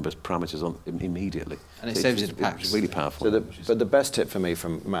with numbers, parameters on immediately. And it saves you the packs. It's really powerful. So but the best tip for me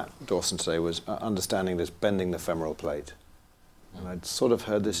from Matt Dawson today was understanding this bending the femoral plate. And I'd sort of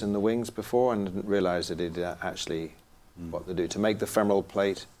heard this in the wings before and didn't realise that it actually what they do to make the femoral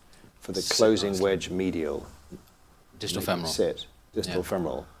plate for the closing wedge medial. Distal femoral. Sit. Distal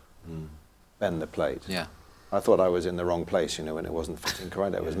femoral. Bend the plate. Yeah. I thought I was in the wrong place, when it wasn't fitting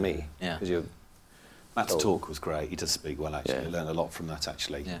correct. That was me. Yeah. Matt's talk was great. He does speak well, actually. I learned a lot from that,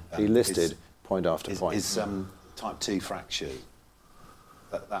 actually. Yeah. He listed point after point. His type 2 fracture,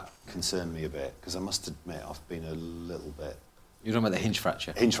 that concerned me a bit, because I must admit I've been a little bit... You're talking about the hinge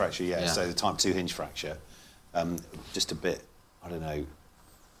fracture? Hinge fracture, yeah. So the type 2 hinge fracture, just a bit, I don't know,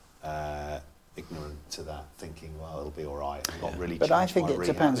 ignorant to that, thinking, well, it'll be all right, and not really. But I think it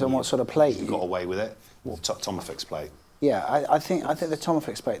depends on what sort of plate you got away with it. Tomofix plate. Yeah, I think the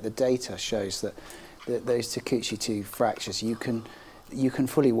Tomofix plate, the data shows that those Takeuchi 2 fractures, you can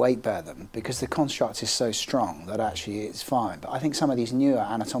fully weight bear them because the construct is so strong that actually it's fine. But I think some of these newer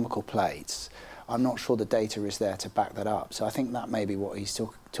anatomical plates, I'm not sure the data is there to back that up. So I think that may be what he's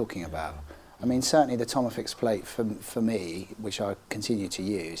talking about. I mean, certainly the Tomofix plate for me, which I continue to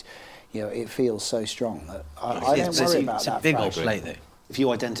use, it feels so strong that I don't worry about that. It's a big old plate, though. If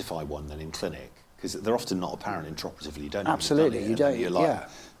you identify one, then in clinic, because they're often not apparent intraoperatively, you don't. Absolutely, you don't. You're like,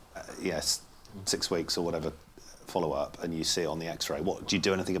 yes, 6 weeks or whatever follow up, and you see it on the X-ray. What do you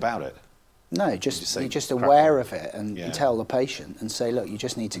do anything about it? No, you're just aware of it, and you tell the patient and say, look, you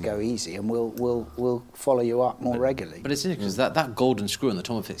just need to go easy, and we'll follow you up more regularly. But it's interesting because that golden screw on the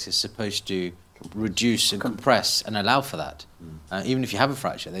Tomofix is supposed to reduce and compress and allow for that. Even if you have a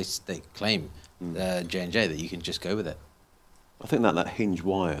fracture, they claim J&J that you can just go with it. I think that hinge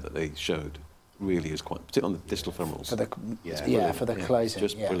wire that they showed really is quite, particularly on the distal femorals. For the closing.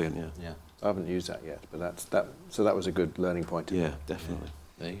 Just brilliant, yeah. I haven't used that yet, but so that was a good learning point. Yeah, definitely.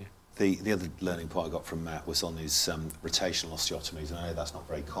 There you go. The other learning point I got from Matt was on his rotational osteotomies, and I know that's not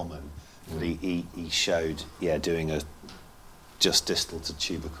very common, but he showed, doing a just distal to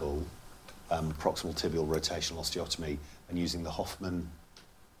tubercle proximal tibial rotational osteotomy and using the Hoffman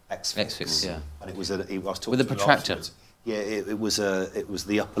X-fix. Yeah. And it was I was talking with a protractor. Yeah, it was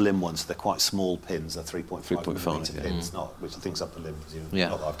the upper limb ones. They're quite small pins. They're 3.5 millimetre pins, which I think's upper limb.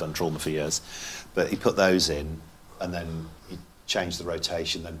 Not that I've done trauma for years, but he put those in, and then he changed the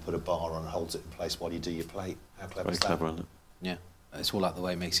rotation, then put a bar on and holds it in place while you do your plate. How clever is that? Very clever, isn't it? Yeah, it's all out the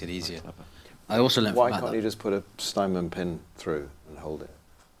way, makes it easier. I also learned. Why can't you just put a Steinman pin through and hold it?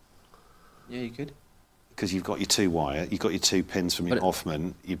 Yeah, you could. Because you've got your 2 wire, you've got your 2 pins from your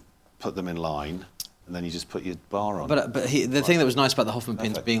Hoffman. You put them in line, and then you just put your bar on. But the thing that was nice about the Hoffman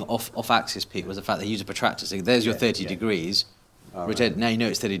pins being off axis, Pete, was the fact that he used a protractor. So there's your 30 degrees. Right. Now you know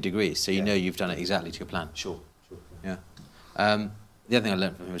it's 30 degrees, so you know you've done it exactly to your plan. Sure. Yeah. The other thing I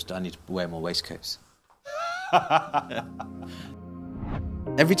learned from him was I need to wear more waistcoats.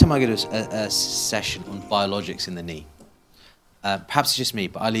 Every time I go to a session on biologics in the knee, perhaps it's just me,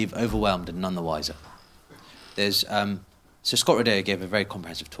 but I leave overwhelmed and none the wiser. There's so Scott Rodeo gave a very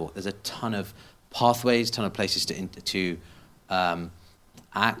comprehensive talk. There's a ton of pathways, ton of places to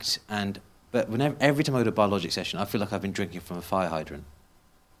act, but every time I go to a biologic session, I feel like I've been drinking from a fire hydrant.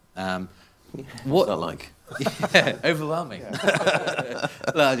 What's that like? Yeah, overwhelming.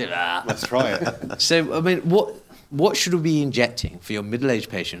 Let's try it. So, I mean, What should we be injecting for your middle-aged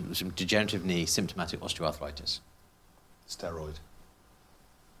patient with some degenerative knee symptomatic osteoarthritis? Steroid.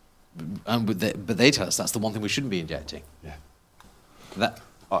 But they tell us that's the one thing we shouldn't be injecting. Yeah.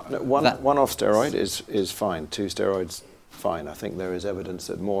 One-off steroid is fine. 2 steroids, fine. I think there is evidence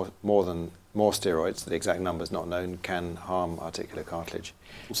that more steroids, the exact number's not known, can harm articular cartilage.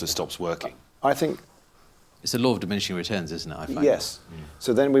 Also stops working. I think it's a law of diminishing returns, isn't it? I find yes.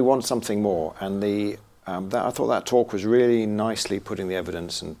 So then we want something more, and I thought that talk was really nicely putting the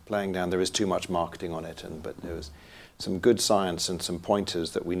evidence and playing down. There is too much marketing on it, but there was some good science and some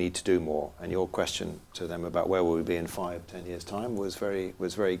pointers that we need to do more. And your question to them about where will we be in 5-10 years' time was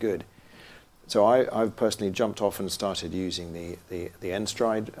very good. So I've personally jumped off and started using the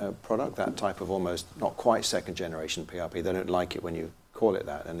N-Stride product, that type of almost not quite second generation PRP. They don't like it when you call it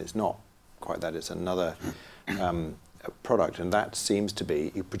that, and it's not quite that. It's another product, and that seems to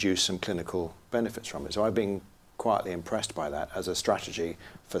be, you produce some clinical benefits from it. So I've been quietly impressed by that as a strategy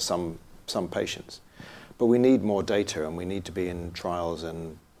for some patients. But we need more data, and we need to be in trials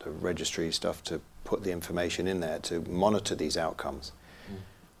and the registry stuff to put the information in there to monitor these outcomes.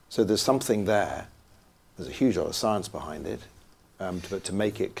 So there's something there. There's a huge lot of science behind it, but to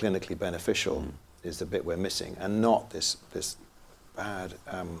make it clinically beneficial is the bit we're missing, and not this bad,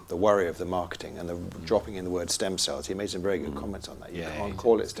 the worry of the marketing and the dropping in the word stem cells. He made some very good comments on that. You can't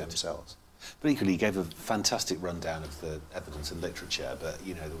call it stem cells. But equally, he gave a fantastic rundown of the evidence and literature, but,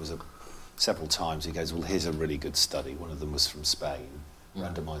 you know, there was several times he goes, well, here's a really good study. One of them was from Spain,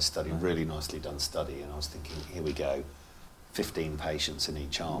 randomised study, really nicely done study, and I was thinking, here we go, 15 patients in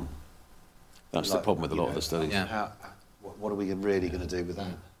each arm. That's the problem with a lot of the studies. Yeah. What are we really going to do with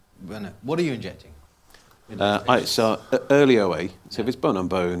that? What are you injecting? So early OA, so if it's bone on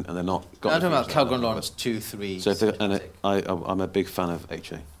bone and they're not... I'm talking about Calgon Lawrence 2, 3... So I'm a big fan of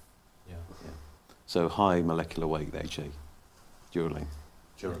HA. Yeah. So high molecular weight HA, Durolane.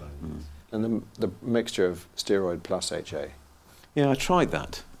 And the mixture of steroid plus HA. Yeah, I tried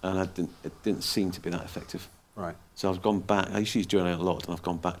that, and it didn't seem to be that effective. Right. So I've gone back. I used to use Durolane a lot, and I've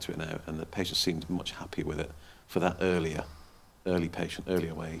gone back to it now, and the patient seemed much happier with it for that early patient, early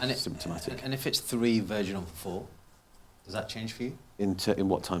away, symptomatic. And if it's 3 version on 4, does that change for you? In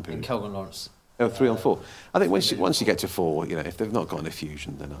what time period? In Calgon Lawrence. Oh, 3 on 4. I think once you get to 4, you know, if they've not got an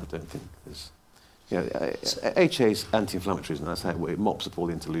effusion, then I don't think there's... You know, HA is anti-inflammatory, and that's how it mops up all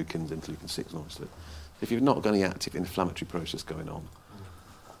the interleukins, interleukin 6 and all that. If you've not got any active inflammatory process going on,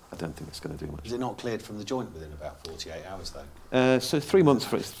 I don't think it's going to do much. Is it not cleared from the joint within about 48 hours, though? So 3 months,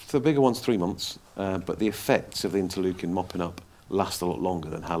 for the bigger ones 3 months, but the effects of the interleukin mopping up last a lot longer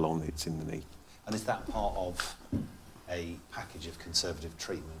than how long it's in the knee. And is that part of a package of conservative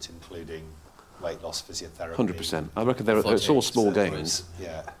treatment, including weight loss, physiotherapy? 100%. I reckon it's all small gains,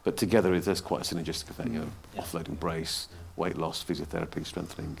 yeah. But together there's quite a synergistic effect. You know, offloading brace, weight loss, physiotherapy,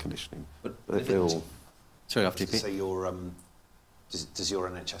 strengthening, conditioning. But they all... Sorry, after you. So your does your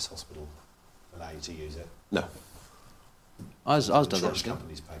NHS hospital allow you to use it? No. Ours does Insurance that.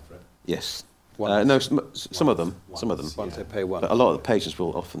 companies pay for it. Yes. No, some of them. Once they pay one. But a lot of the patients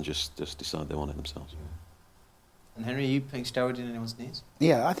will often just decide they want it themselves. And Henry, are you putting steroid in anyone's knees?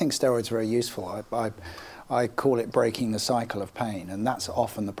 Yeah, I think steroids are very useful. I call it breaking the cycle of pain, and that's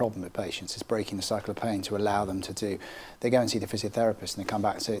often the problem with patients, is breaking the cycle of pain to allow them to do... They go and see the physiotherapist and they come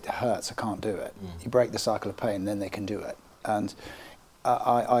back and say, it hurts, I can't do it. You break the cycle of pain, then they can do it. And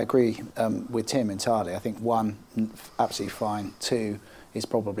I agree with Tim entirely. I think 1, absolutely fine. 2 is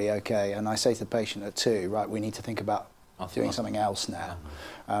probably okay. And I say to the patient at 2, right, we need to think about doing something else now,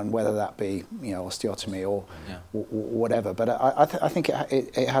 and whether that be, you know, osteotomy or whatever. But I think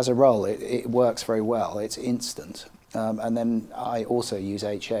it has a role. It works very well. It's instant. And then I also use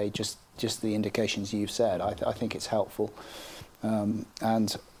HA, just the indications you've said. I think it's helpful.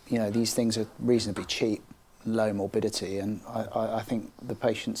 And, you know, these things are reasonably cheap, low morbidity, and I think the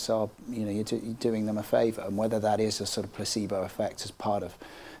patients are, you know, you're doing them a favour, and whether that is a sort of placebo effect as part of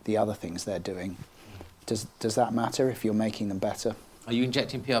the other things they're doing, does that matter if you're making them better? Are you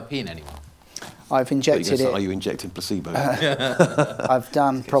injecting PRP in anyone? I've injected it. Are you injecting placebo? I've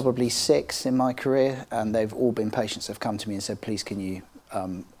done probably 6 in my career, and they've all been patients that have come to me and said, please can you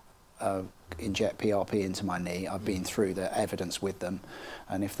inject PRP into my knee. I've been through the evidence with them,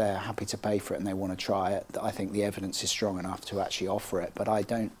 and if they're happy to pay for it and they want to try it, I think the evidence is strong enough to actually offer it, but I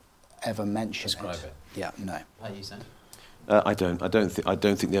don't ever mention it. Yeah, no. How are you saying? I don't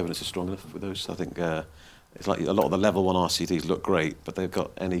think the evidence is strong enough with those. I think it's like a lot of the level 1 RCTs look great, but they've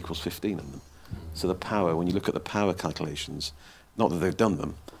got n equals 15 in them. So the power, when you look at the power calculations, not that they've done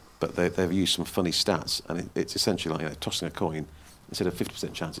them, but they've used some funny stats, and it's essentially like, you know, tossing a coin. Instead of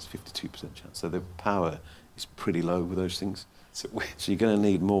 50% chance, it's 52% chance. So the power is pretty low with those things. So you're going to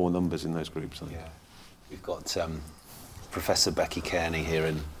need more numbers in those groups. I think. Yeah. We've got Professor Becky Kearney here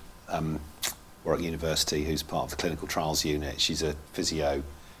in Warwick University, who's part of the clinical trials unit. She's a physio.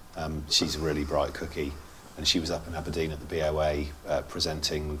 She's a really bright cookie. And she was up in Aberdeen at the BOA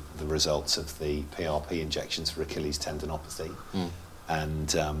presenting the results of the PRP injections for Achilles tendinopathy.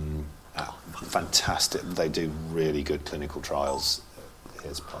 And fantastic. They do really good clinical trials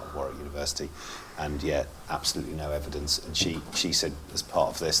as part of Warwick University, and yet absolutely no evidence. And she said as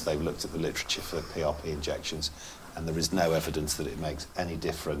part of this they've looked at the literature for PRP injections, and there is no evidence that it makes any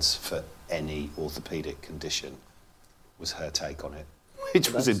difference for any orthopaedic condition, was her take on it,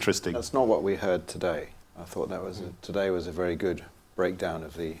 which was interesting. That's not what we heard today. I thought that was today was a very good breakdown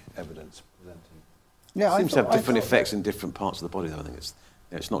of the evidence presented. Yeah, it seems to have different effects in different parts of the body, though. I think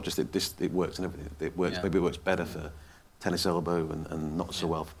it's not just that it works in everything. It works, maybe it works better for tennis elbow and not so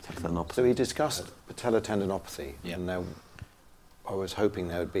well for patellar tendinopathy. So he discussed patellar tendinopathy, and now I was hoping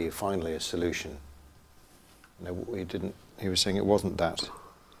there would be finally a solution. No, we didn't. He was saying it wasn't that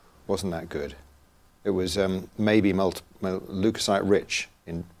good. It was maybe leukocyte rich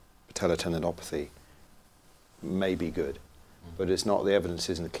in patellar tendinopathy, may be good, but it's not. The evidence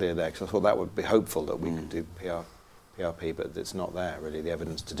isn't clear there. Because I thought that would be hopeful that we could do PRP, but it's not there really. The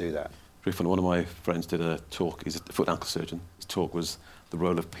evidence to do that. One of my friends did a talk. He's a foot and ankle surgeon. His talk was the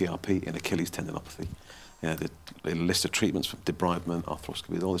role of PRP in Achilles tendinopathy. Yeah, the list of treatments from debridement,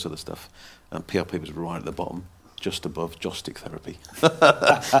 arthroscopy, all this other stuff. And PRP was right at the bottom, just above joystick therapy.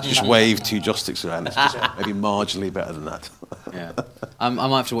 Just wave 2 joysticks around. It's just maybe marginally better than that. Yeah, I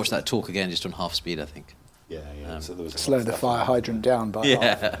might have to watch that talk again, just on half speed, I think. Yeah. So there was slow the fire hydrant down by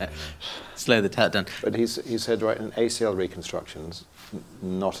half. Slow the tap down. But he said, right, in ACL reconstructions,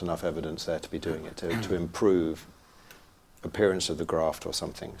 not enough evidence there to be doing it, to improve appearance of the graft or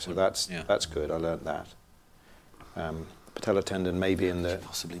something. So that's good. I learnt that. Patellar tendon maybe in the... Could you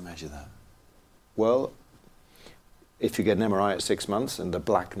possibly measure that? Well, if you get an MRI at 6 months and the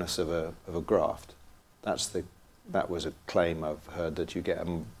blackness of a graft, that was a claim I've heard, that you get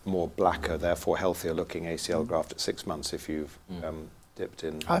a more blacker, therefore healthier looking ACL graft at 6 months if you've dipped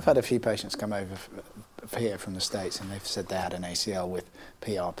in. I've had a few patients come over here from the States, and they've said they had an ACL with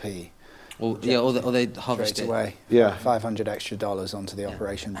PRP. Or they harvest straight it. away. Yeah. $500 extra onto the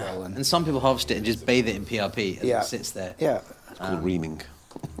operation bill. And some people harvest it and just bathe it in PRP as it sits there. Yeah. It's called reaming.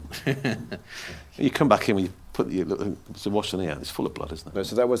 You come back in when you put to wash the knee out. It's full of blood, isn't it? No,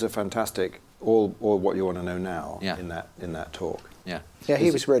 so that was a fantastic, all what you want to know now in that talk. Yeah,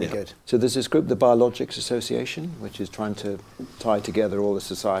 he was really good. So there's this group, the Biologics Association, which is trying to tie together all the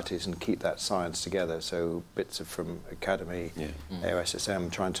societies and keep that science together. So bits from Academy, AOSSM,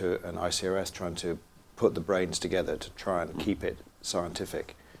 and ICRS trying to put the brains together to try and keep it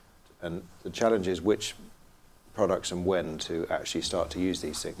scientific. And the challenge is which products and when to actually start to use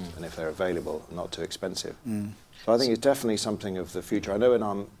these things, and if they're available, not too expensive. So I think it's definitely something of the future. I know in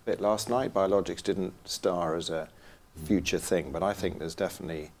our bit last night, biologics didn't star as a future thing, but I think there's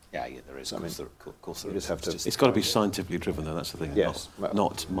definitely... Yeah, there is. Of course there is. It's got to be scientifically driven, though, that's the thing. Yes.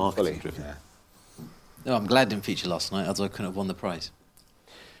 Not marketing driven. Yeah. No, I'm glad it didn't feature last night, otherwise I couldn't have won the prize.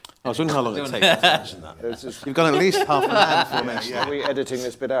 I was wondering how long it takes to mention that. You've got at least half an hour before mentioning Are we editing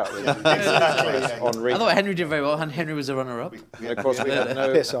this bit out? Exactly. I thought Henry did very well, and Henry was a runner-up. Of course, we had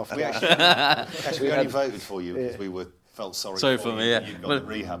no... Piss off. We actually only voted for you because we felt sorry for me. You got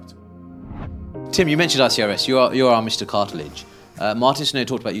rehabbed. Tim, you mentioned ICRS. You're our Mr. Cartilage. Martin Snow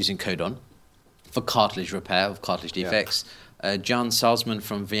talked about using codon for cartilage repair of cartilage defects. Jan Salzman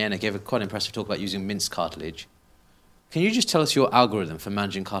from Vienna gave a quite impressive talk about using minced cartilage. Can you just tell us your algorithm for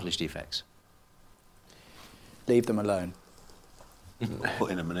managing cartilage defects? Leave them alone. Put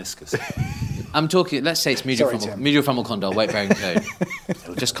in a meniscus. I'm talking, let's say it's medial femoral condyle, weight-bearing code.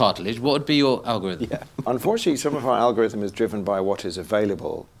 Just cartilage. What would be your algorithm? Yeah. Unfortunately, some of our algorithm is driven by what is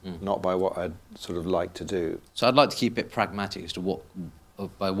available, not by what I'd sort of like to do. So I'd like to keep it pragmatic as to what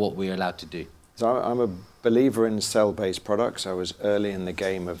we're allowed to do. So I'm a believer in cell-based products. I was early in the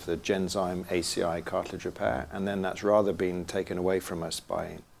game of the Genzyme ACI cartilage repair, and then that's rather been taken away from us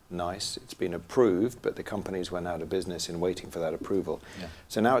by NICE. It's been approved, but the companies went out of business in waiting for that approval.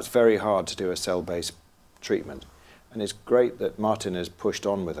 So now it's very hard to do a cell-based treatment. And it's great that Martin has pushed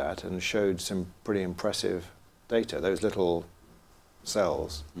on with that and showed some pretty impressive data. Those little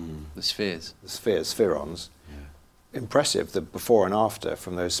cells, the spherons, impressive, the before and after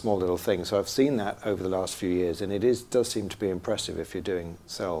from those small little things. So I've seen that over the last few years, and it does seem to be impressive if you're doing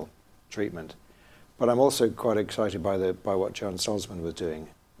cell treatment. But I'm also quite excited by what Jan Salzman was doing.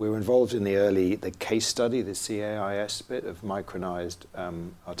 We were involved in the case study, the CAIS bit of micronized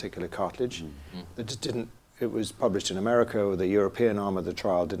articular cartilage, that just didn't it was published in America. The European arm of the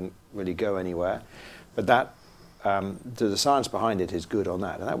trial didn't really go anywhere, but that the science behind it is good on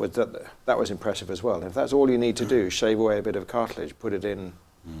that, and that was impressive as well. And if that's all you need to do, shave away a bit of cartilage, put it in,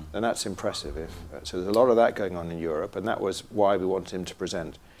 then that's impressive. So there's a lot of that going on in Europe, and that was why we wanted him to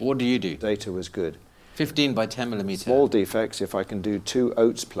present. What do you do? Data was good. 15 by 10 millimetre. Small defects, if I can do 2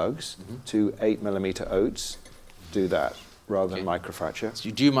 Oates plugs, 2 8 millimetre Oates, do that rather than microfracture. So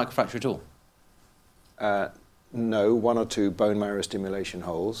do you microfracture at all? No, 1 or 2 bone marrow stimulation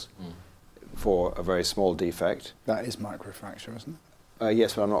holes for a very small defect. That is microfracture, isn't it?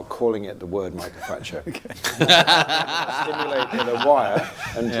 Yes, but I'm not calling it the word microfracture. Stimulate with a wire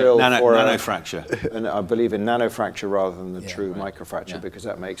and drill for nanofracture. And I believe in nanofracture rather than the true microfracture because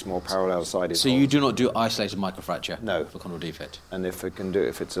that makes more parallel-sided So you do not do isolated microfracture? No. For chondral defect? And if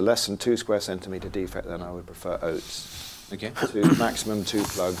it's a less than 2 square centimetre defect, then I would prefer Oates. Okay. Maximum 2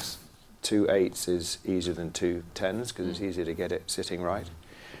 plugs. 2 8s is easier than 2 10s because it's easier to get it sitting right.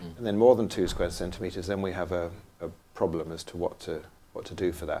 And then more than 2 square centimetres, then we have a problem as to what to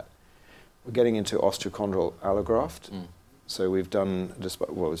do for that. We're getting into osteochondral allograft. So we've done, despite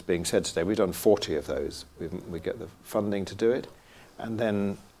what was being said today, we've done 40 of those. We get the funding to do it. And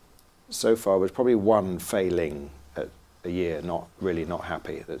then so far there's probably 1 failing at a year, not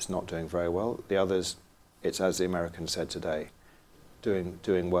happy, that's not doing very well. The others, it's as the American said today,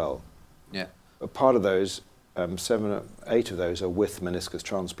 doing well. Yeah. But part of those, 7 or 8 of those are with meniscus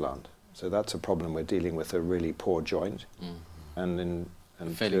transplant. So that's a problem. We're dealing with a really poor joint. And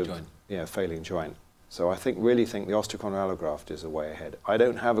failing joint. Yeah, failing joint. So I really think the osteochondral allograft is the way ahead. I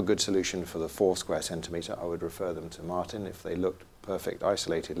don't have a good solution for the 4 square centimetre. I would refer them to Martin if they looked perfect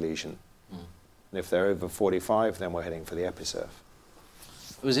isolated lesion. And if they're over 45, then we're heading for the Episurf.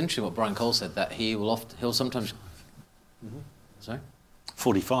 It was interesting what Brian Cole said, that he'll sometimes... Sorry?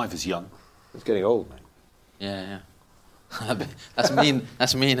 45 is young. It's getting old, mate. Yeah. That's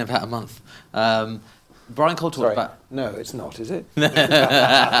me in about a month. Brian Cole talked about... No, it's not, is it?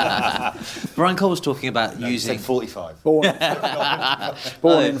 Brian Cole was talking about using... Said 45. Born in 45.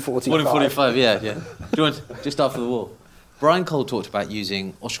 Born in 45, yeah. Do you want, just after the war. Brian Cole talked about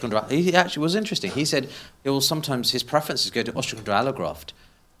using osteochondral... He actually was interesting. He said sometimes his preferences go to osteochondral allograft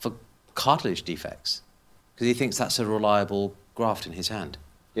for cartilage defects because he thinks that's a reliable graft in his hand.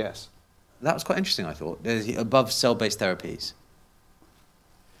 Yes. That was quite interesting, I thought, above cell-based therapies.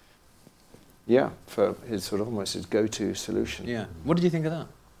 Yeah, for his almost his go-to solution. Yeah. What did you think of that,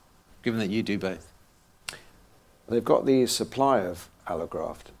 given that you do both? They've got the supply of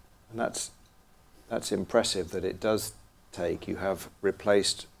allograft, and that's impressive that it does take. You have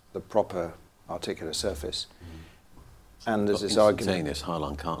replaced the proper articular surface. And there's this argument... This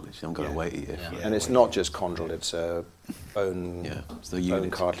hyaline cartilage, you haven't got to wait a year. And it's not just chondral, it's a bone, bone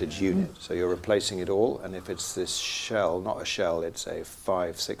cartilage unit. So you're replacing it all, and if it's this shell, not a shell, it's a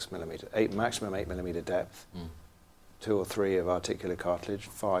 5-6 millimetre, maximum 8 millimetre depth, 2 or 3 of articular cartilage,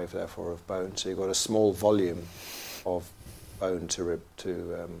 5 therefore of bone. So you've got a small volume of bone to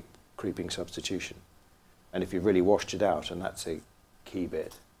creeping substitution. And if you've really washed it out, and that's a key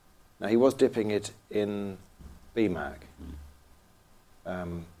bit. Now he was dipping it in BMAC.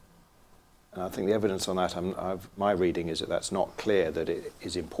 And I think the evidence on that, my reading is that that's not clear, that it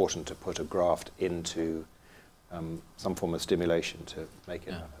is important to put a graft into some form of stimulation to make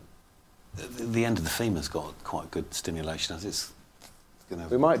it happen. The end of the femur's got quite good stimulation. It's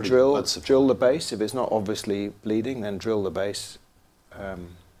we might drill the base. If it's not obviously bleeding, then drill the base.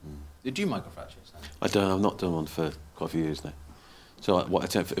 Did you microfracture? I've not done one for quite a few years now. So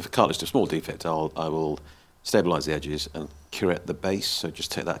if a cartilage is a small defect, I will stabilise the edges and curette the base, so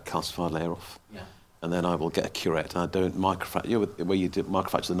just take that calcified layer off. Yeah. And then I will get a curette, and I don't microfracture, where you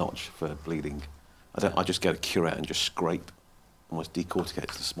microfracture the notch for bleeding. I just get a curette and just scrape, almost decorticate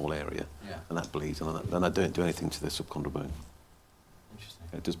the small area, and that bleeds, and then I don't do anything to the subchondral bone. Interesting.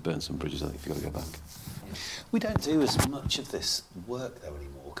 It does burn some bridges, I think, if you've got to go back. Yeah. We don't do as much of this work, though,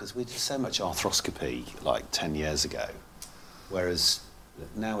 anymore, because we did so much arthroscopy, like 10 years ago, whereas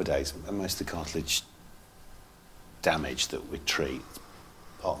nowadays, most of the cartilage damage that we treat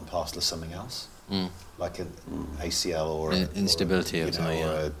part and parcel of something else, like an ACL or instability or an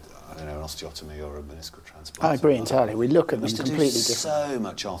osteotomy or a meniscal transplant. I agree entirely. We look at them completely different. So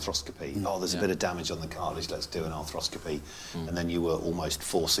much arthroscopy. There's a bit of damage on the cartilage. Let's do an arthroscopy, and then you were almost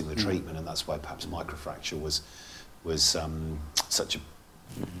forcing the treatment, and that's why perhaps microfracture was such a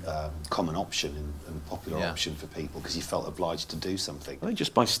common option and popular option for people, because you felt obliged to do something. I think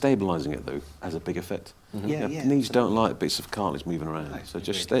just by stabilising it, though, has a big effect. Knees don't like bits of cartilage moving around, so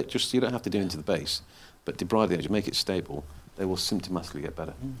just you don't have to do it into the base, but debride the edge, make it stable. They will symptomatically get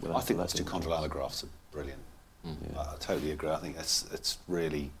better. I think osteochondral allografts are brilliant. I totally agree. I think it's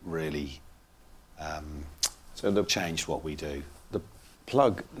really, really changed what we do. The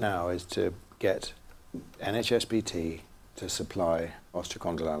plug now is to get NHSBT to supply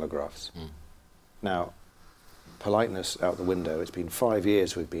osteochondral allografts. Now, politeness out the window. It's been 5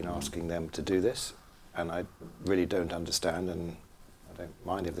 years we've been asking them to do this, and I really don't understand, and I don't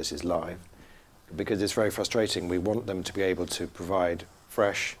mind if this is live, because it's very frustrating. We want them to be able to provide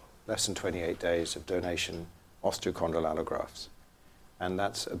fresh, less than 28 days of donation osteochondral allografts. And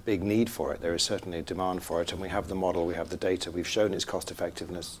that's a big need for it. There is certainly a demand for it, and we have the model, we have the data, we've shown its cost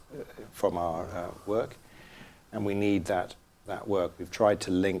effectiveness from our work, and we need that work. We've tried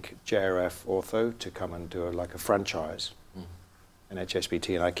to link JRF Ortho to come and do like a franchise in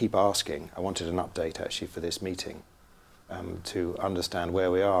HSBT, and I keep asking, I wanted an update actually for this meeting to understand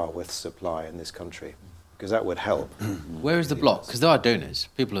where we are with supply in this country, because that would help. Where is the block? Because there are donors,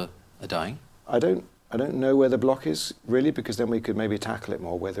 people are dying. I don't know where the block is really, because then we could maybe tackle it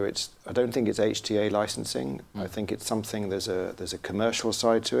more. Whether it's, I don't think it's HTA licensing. I think it's something. There's a commercial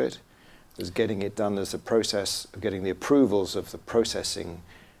side to it. There's getting it done. There's a process of getting the approvals of the processing,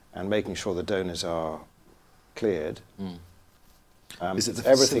 and making sure the donors are cleared. Is it the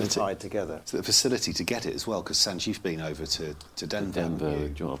everything facility? tied together? It's the facility to get it as well, because Sanjay, you've been over to Denver.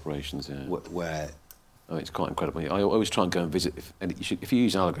 Joint operations. Yeah. Where Oh, it's quite incredible. I always try and go and visit. If you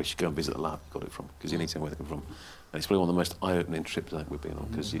use allograft, you should go and visit the lab you got it from, because you need to know where they come from. And it's probably one of the most eye-opening trips I think we've been on,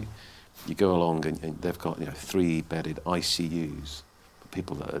 because you go along and they've got 3-bedded ICUs for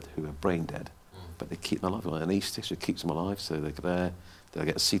people who are brain dead, but they keep them alive. An anaesthetist keeps them alive, so they're there. They'll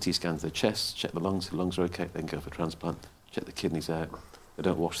get a CT scan of their chest, check the lungs. If the lungs are okay, they can go for transplant. Check the kidneys out. They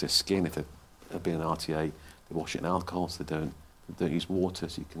don't wash their skin. If they've been an RTA, they wash it in alcohol. So they don't use water,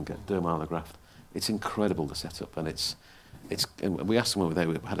 so you can get dermal allograft. It's incredible, the setup, and and we asked them over there,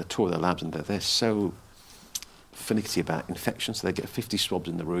 we had a tour of their labs, and they're so finicky about infections, so they get 50 swabs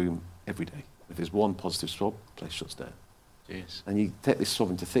in the room every day. If there's one positive swab, the place shuts down. Jeez. And you take this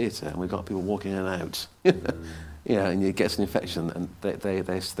swab into theatre, and we've got people walking in and out, and you get an infection, and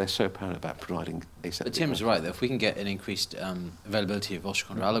they're so paranoid about providing aseptic. But Tim's right, though. If we can get an increased availability of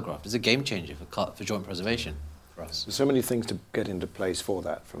osteochondral allograft, it's a game changer for joint preservation. There's so many things to get into place for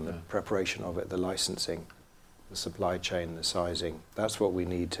that, from the preparation of it, the licensing, the supply chain, the sizing. That's what we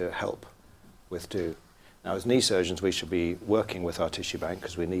need to help with too. Now, as knee surgeons, we should be working with our tissue bank,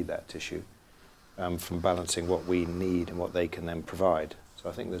 because we need that tissue, from balancing what we need and what they can then provide. So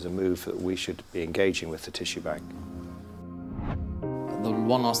I think there's a move that we should be engaging with the tissue bank. The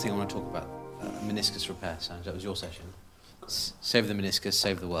one last thing I want to talk about, meniscus repair, Sanjay. That was your session. Save the meniscus,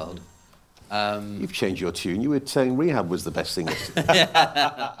 save the world. You've changed your tune. You were saying rehab was the best thing yesterday.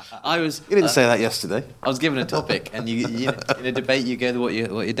 You didn't say that yesterday. I was given a topic, and you in a debate you go what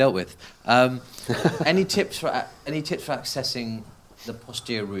you dealt with. Any tips for accessing the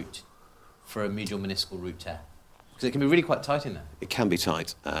posterior root for a medial meniscal root tear? Because it can be really quite tight in there. It can be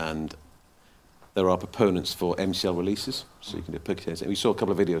tight, and there are proponents for MCL releases, so you can do percutaneous. We saw a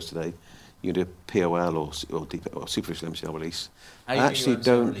couple of videos today. You can do a POL or superficial MCL release. I actually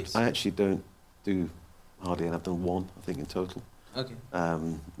don't do hardly, and I've done one, I think, in total. Okay.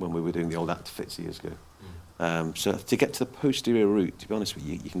 When we were doing the old ActiFits years ago. So to get to the posterior root, to be honest with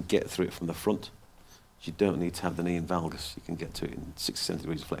you, you can get through it from the front. You don't need to have the knee in valgus. You can get to it in 60, 70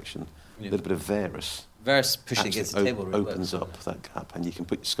 degrees of flexion. A little bit of varus. Varus pushing against the table really opens works, up that gap, and you can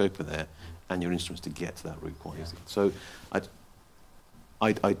put your scope in there and your instruments to get to that root quite easily. So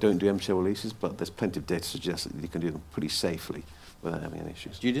I don't do MCL releases, but there's plenty of data to suggest that you can do them pretty safely without having any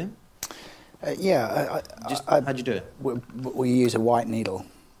issues. Do you do them? How'd you do it? We use a white needle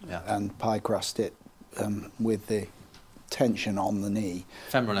and pie crust it with the tension on the knee.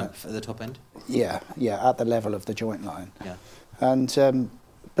 Femoral length at the top end? Yeah, at the level of the joint line. Yeah. And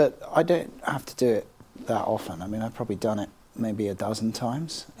but I don't have to do it that often. I mean, I've probably done it maybe a dozen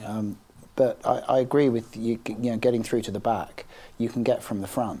times. Yeah. But I agree with you. Getting through to the back, you can get from the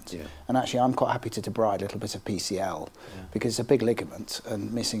front. Yeah. And actually, I'm quite happy to debride a little bit of PCL because it's a big ligament,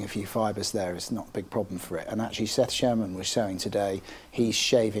 and missing a few fibres there is not a big problem for it. And actually, Seth Sherman was showing today he's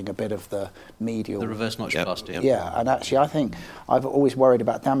shaving a bit of the medial. The reverse notchoplasty. Yep. Yeah, and actually, I think I've always worried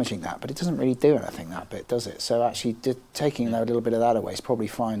about damaging that, but it doesn't really do anything, that bit, does it? So actually, taking a little bit of that away is probably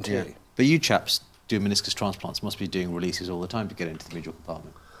fine too. Yeah. But you chaps doing meniscus transplants must be doing releases all the time to get into the medial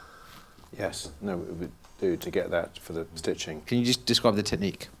compartment. Yes, no, we would do to get that for the stitching. Can you just describe the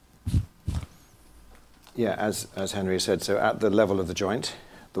technique? Yeah, as Henry said, so at the level of the joint,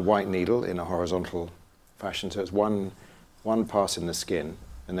 the white needle in a horizontal fashion, so it's one pass in the skin,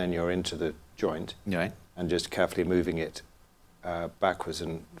 and then you're into the joint, and just carefully moving it backwards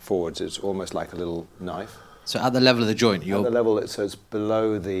and forwards. It's almost like a little knife. So at the level of the joint, At the level it says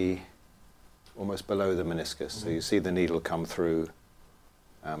below the, almost below the meniscus. So you see the needle come through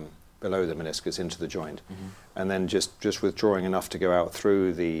below the meniscus into the joint, and then just withdrawing enough to go out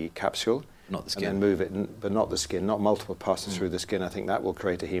through the capsule, not the skin, and then move it, but not the skin, not multiple passes through the skin. I think that will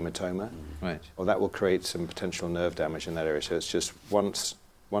create a hematoma, right, or that will create some potential nerve damage in that area. So it's just once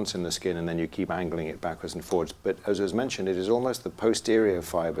in the skin, and then you keep angling it backwards and forwards. But as was mentioned, it is almost the posterior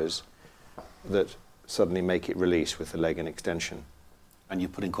fibres that suddenly make it release with the leg and extension. And you're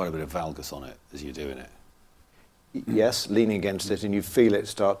putting quite a bit of valgus on it as you're doing it. Yes, leaning against it, and you feel it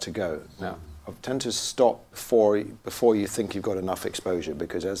start to go. Now, I tend to stop before you think you've got enough exposure,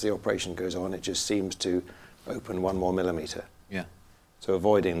 because as the operation goes on, it just seems to open 1 more millimetre. Yeah. So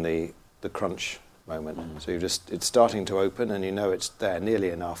avoiding the crunch moment. So it's starting to open, and you know it's there nearly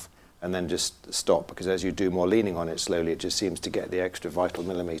enough, and then just stop, because as you do more leaning on it slowly, it just seems to get the extra vital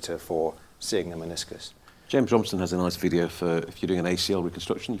millimetre for seeing the meniscus. James Thompson has a nice video for if you're doing an ACL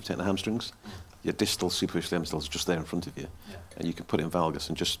reconstruction, you've taken the hamstrings, your distal superficial MCL is just there in front of you, and you can put in valgus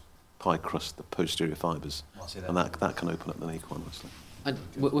and just pie crust the posterior fibres, and that can open up the knee quite nicely. And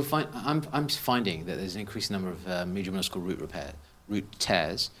I'm finding that there's an increasing number of medial meniscal root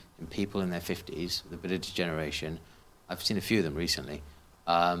tears in people in their 50s with a bit of degeneration. I've seen a few of them recently.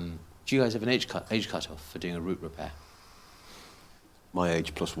 Do you guys have an age cut-off for doing a root repair? My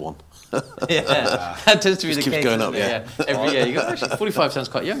age plus 1. Yeah, that tends to be Just the keeps case. going up, yeah. Every year. You go, actually, 45 sounds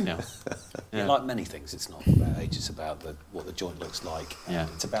quite young now. Yeah. Like many things, it's not about age, it's about what the joint looks like. Yeah.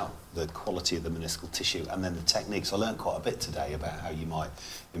 It's about the quality of the meniscal tissue and then the techniques. I learned quite a bit today about how you might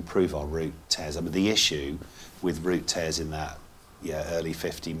improve our root tears. I mean, the issue with root tears in that early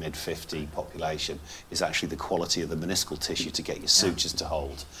 50, mid 50 population is actually the quality of the meniscal tissue to get your sutures to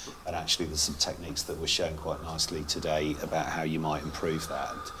hold. And actually there's some techniques that were shown quite nicely today about how you might improve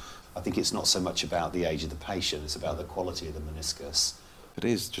that. And I think it's not so much about the age of the patient, it's about the quality of the meniscus. It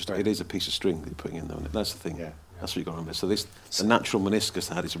is a piece of string that you're putting in there, and that's the thing. Yeah. That's what you've got to remember. So the natural meniscus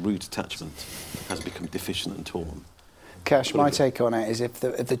that had its root attachment has become deficient and torn. Cash, my take on it is if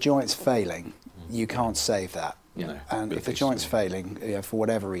the joint's failing, you can't save that. Yeah. And if the joint's failing, for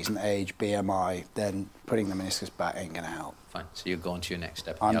whatever reason, age, BMI, then putting the meniscus back ain't going to help. Fine, so you're going to your next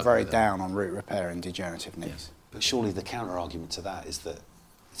step. I'm very down on root repair and degenerative knees. But surely the counter-argument to that is that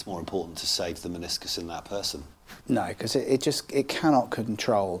it's more important to save the meniscus in that person. No, because it cannot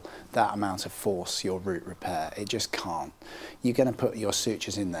control that amount of force, your root repair. It just can't. You're going to put your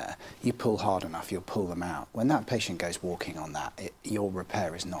sutures in there. You pull hard enough, you'll pull them out. When that patient goes walking on that, your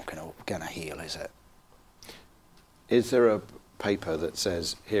repair is not going to heal, is it? Is there a paper that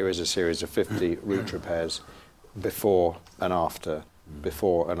says here is a series of 50 root repairs before and after,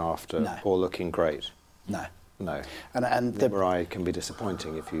 No. all looking great? No. No. And the MRI can be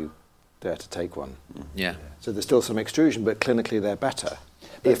disappointing if you dare to take one. Yeah. So there's still some extrusion, but clinically they're better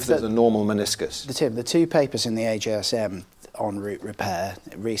if there's a normal meniscus. The 2 papers in the AJSM on root repair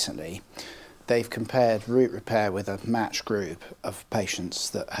recently, they've compared root repair with a matched group of patients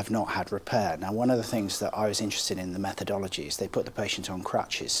that have not had repair. Now, one of the things that I was interested in the methodology is they put the patient on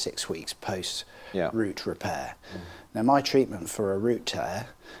crutches 6 weeks post root repair. Now, my treatment for a root tear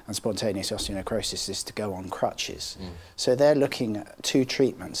and spontaneous osteonecrosis is to go on crutches. So they're looking at 2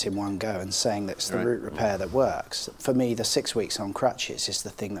 treatments in one go and saying that it's the root repair that works. For me, the 6 weeks on crutches is the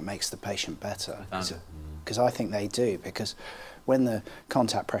thing that makes the patient better. Because I think they do, because when the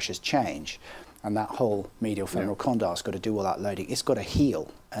contact pressures change and that whole medial femoral condyle's got to do all that loading, it's got to heal,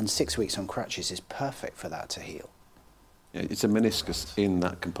 and 6 weeks on crutches is perfect for that to heal. Yeah, it's a meniscus in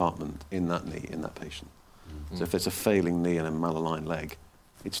that compartment, in that knee, in that patient. So if there's a failing knee and a malaligned leg,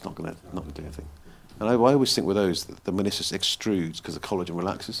 it's not going to do anything. And I always think with those that the meniscus extrudes because the collagen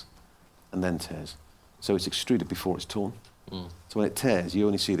relaxes and then tears. So it's extruded before it's torn. So when it tears, you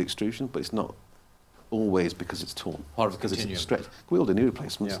only see the extrusion, but it's not always because it's torn. Part of the because continuum. it's stretched. We all do knee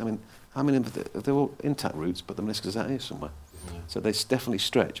replacements. Yeah. I mean, how many of they're all intact roots, but the meniscus is out here somewhere. So they definitely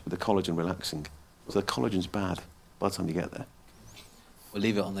stretch with the collagen relaxing. So the collagen's bad by the time you get there. We'll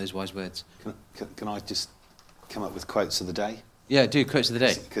leave it on those wise words. Can I just come up with quotes of the day? Yeah, do quotes of the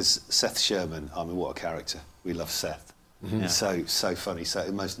day. Because Seth Sherman, I mean, what a character. We love Seth. Yeah. So funny, so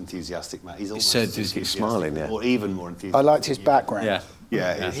the most enthusiastic man. He's almost so as enthusiastic. Smiling, yeah. Or even more enthusiastic. I liked his background. Yeah.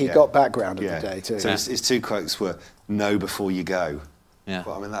 Yeah. He got background of the day too. So his 2 quotes were, know before you go. Yeah.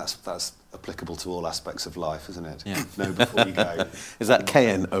 Well, I mean, that's applicable to all aspects of life, isn't it? Yeah. Know before you go. Is that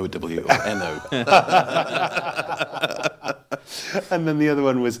K-N-O-W or N-O? And then the other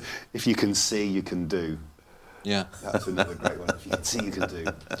one was, if you can see, you can do. Yeah. That's another great one. If you can see, you can do.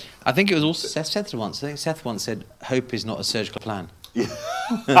 I think it was also Seth once. I think Seth once said, hope is not a surgical plan. Yeah,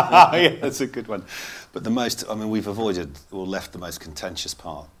 yeah, that's a good one. But I mean, we've avoided or left the most contentious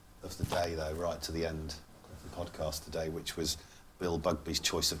part of the day, though, right to the end of the podcast today, which was Bill Bugby's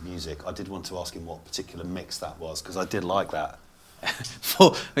choice of music. I did want to ask him what particular mix that was, because I did like that.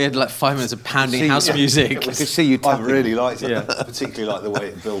 We had like 5 minutes of pounding house music. I could see you I tapping. really liked it. I particularly like the way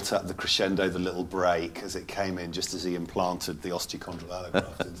it built up, the crescendo, the little break as it came in, just as he implanted the osteochondral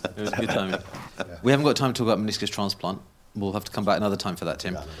allograft. It was a good timing. We haven't got time to talk about meniscus transplant. We'll have to come back another time for that,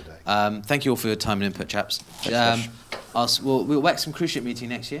 Tim. Thank you all for your time and input, chaps. We'll whack some cruise ship meeting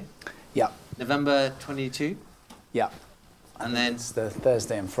next year. Yeah. November 22. Yeah. And then it's the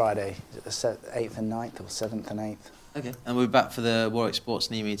Thursday and Friday, 8th and 9th or 7th and 8th. Okay, and we'll be back for the Warwick Sports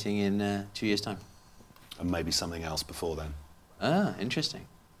knee meeting in 2 years' time. And maybe something else before then. Ah, interesting.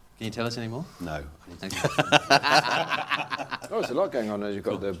 Can you tell us any more? No. Oh, there's a lot going on. You've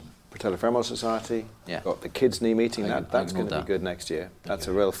got the Patellofemoral Society, Yeah. got the kids' knee meeting. That's going to be that. good next year. That's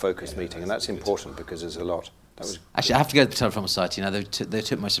a real focused meeting, and that's important because there's a lot. That was Actually, I have to go to the Patellofemoral Society now. They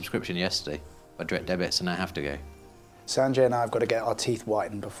took my subscription yesterday by direct debit, so now I have to go. Sanjay and I have got to get our teeth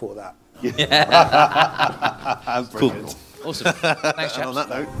whitened before that. Cool. Awesome. Thanks, chaps. And on that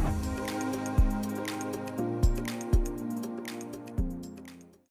note.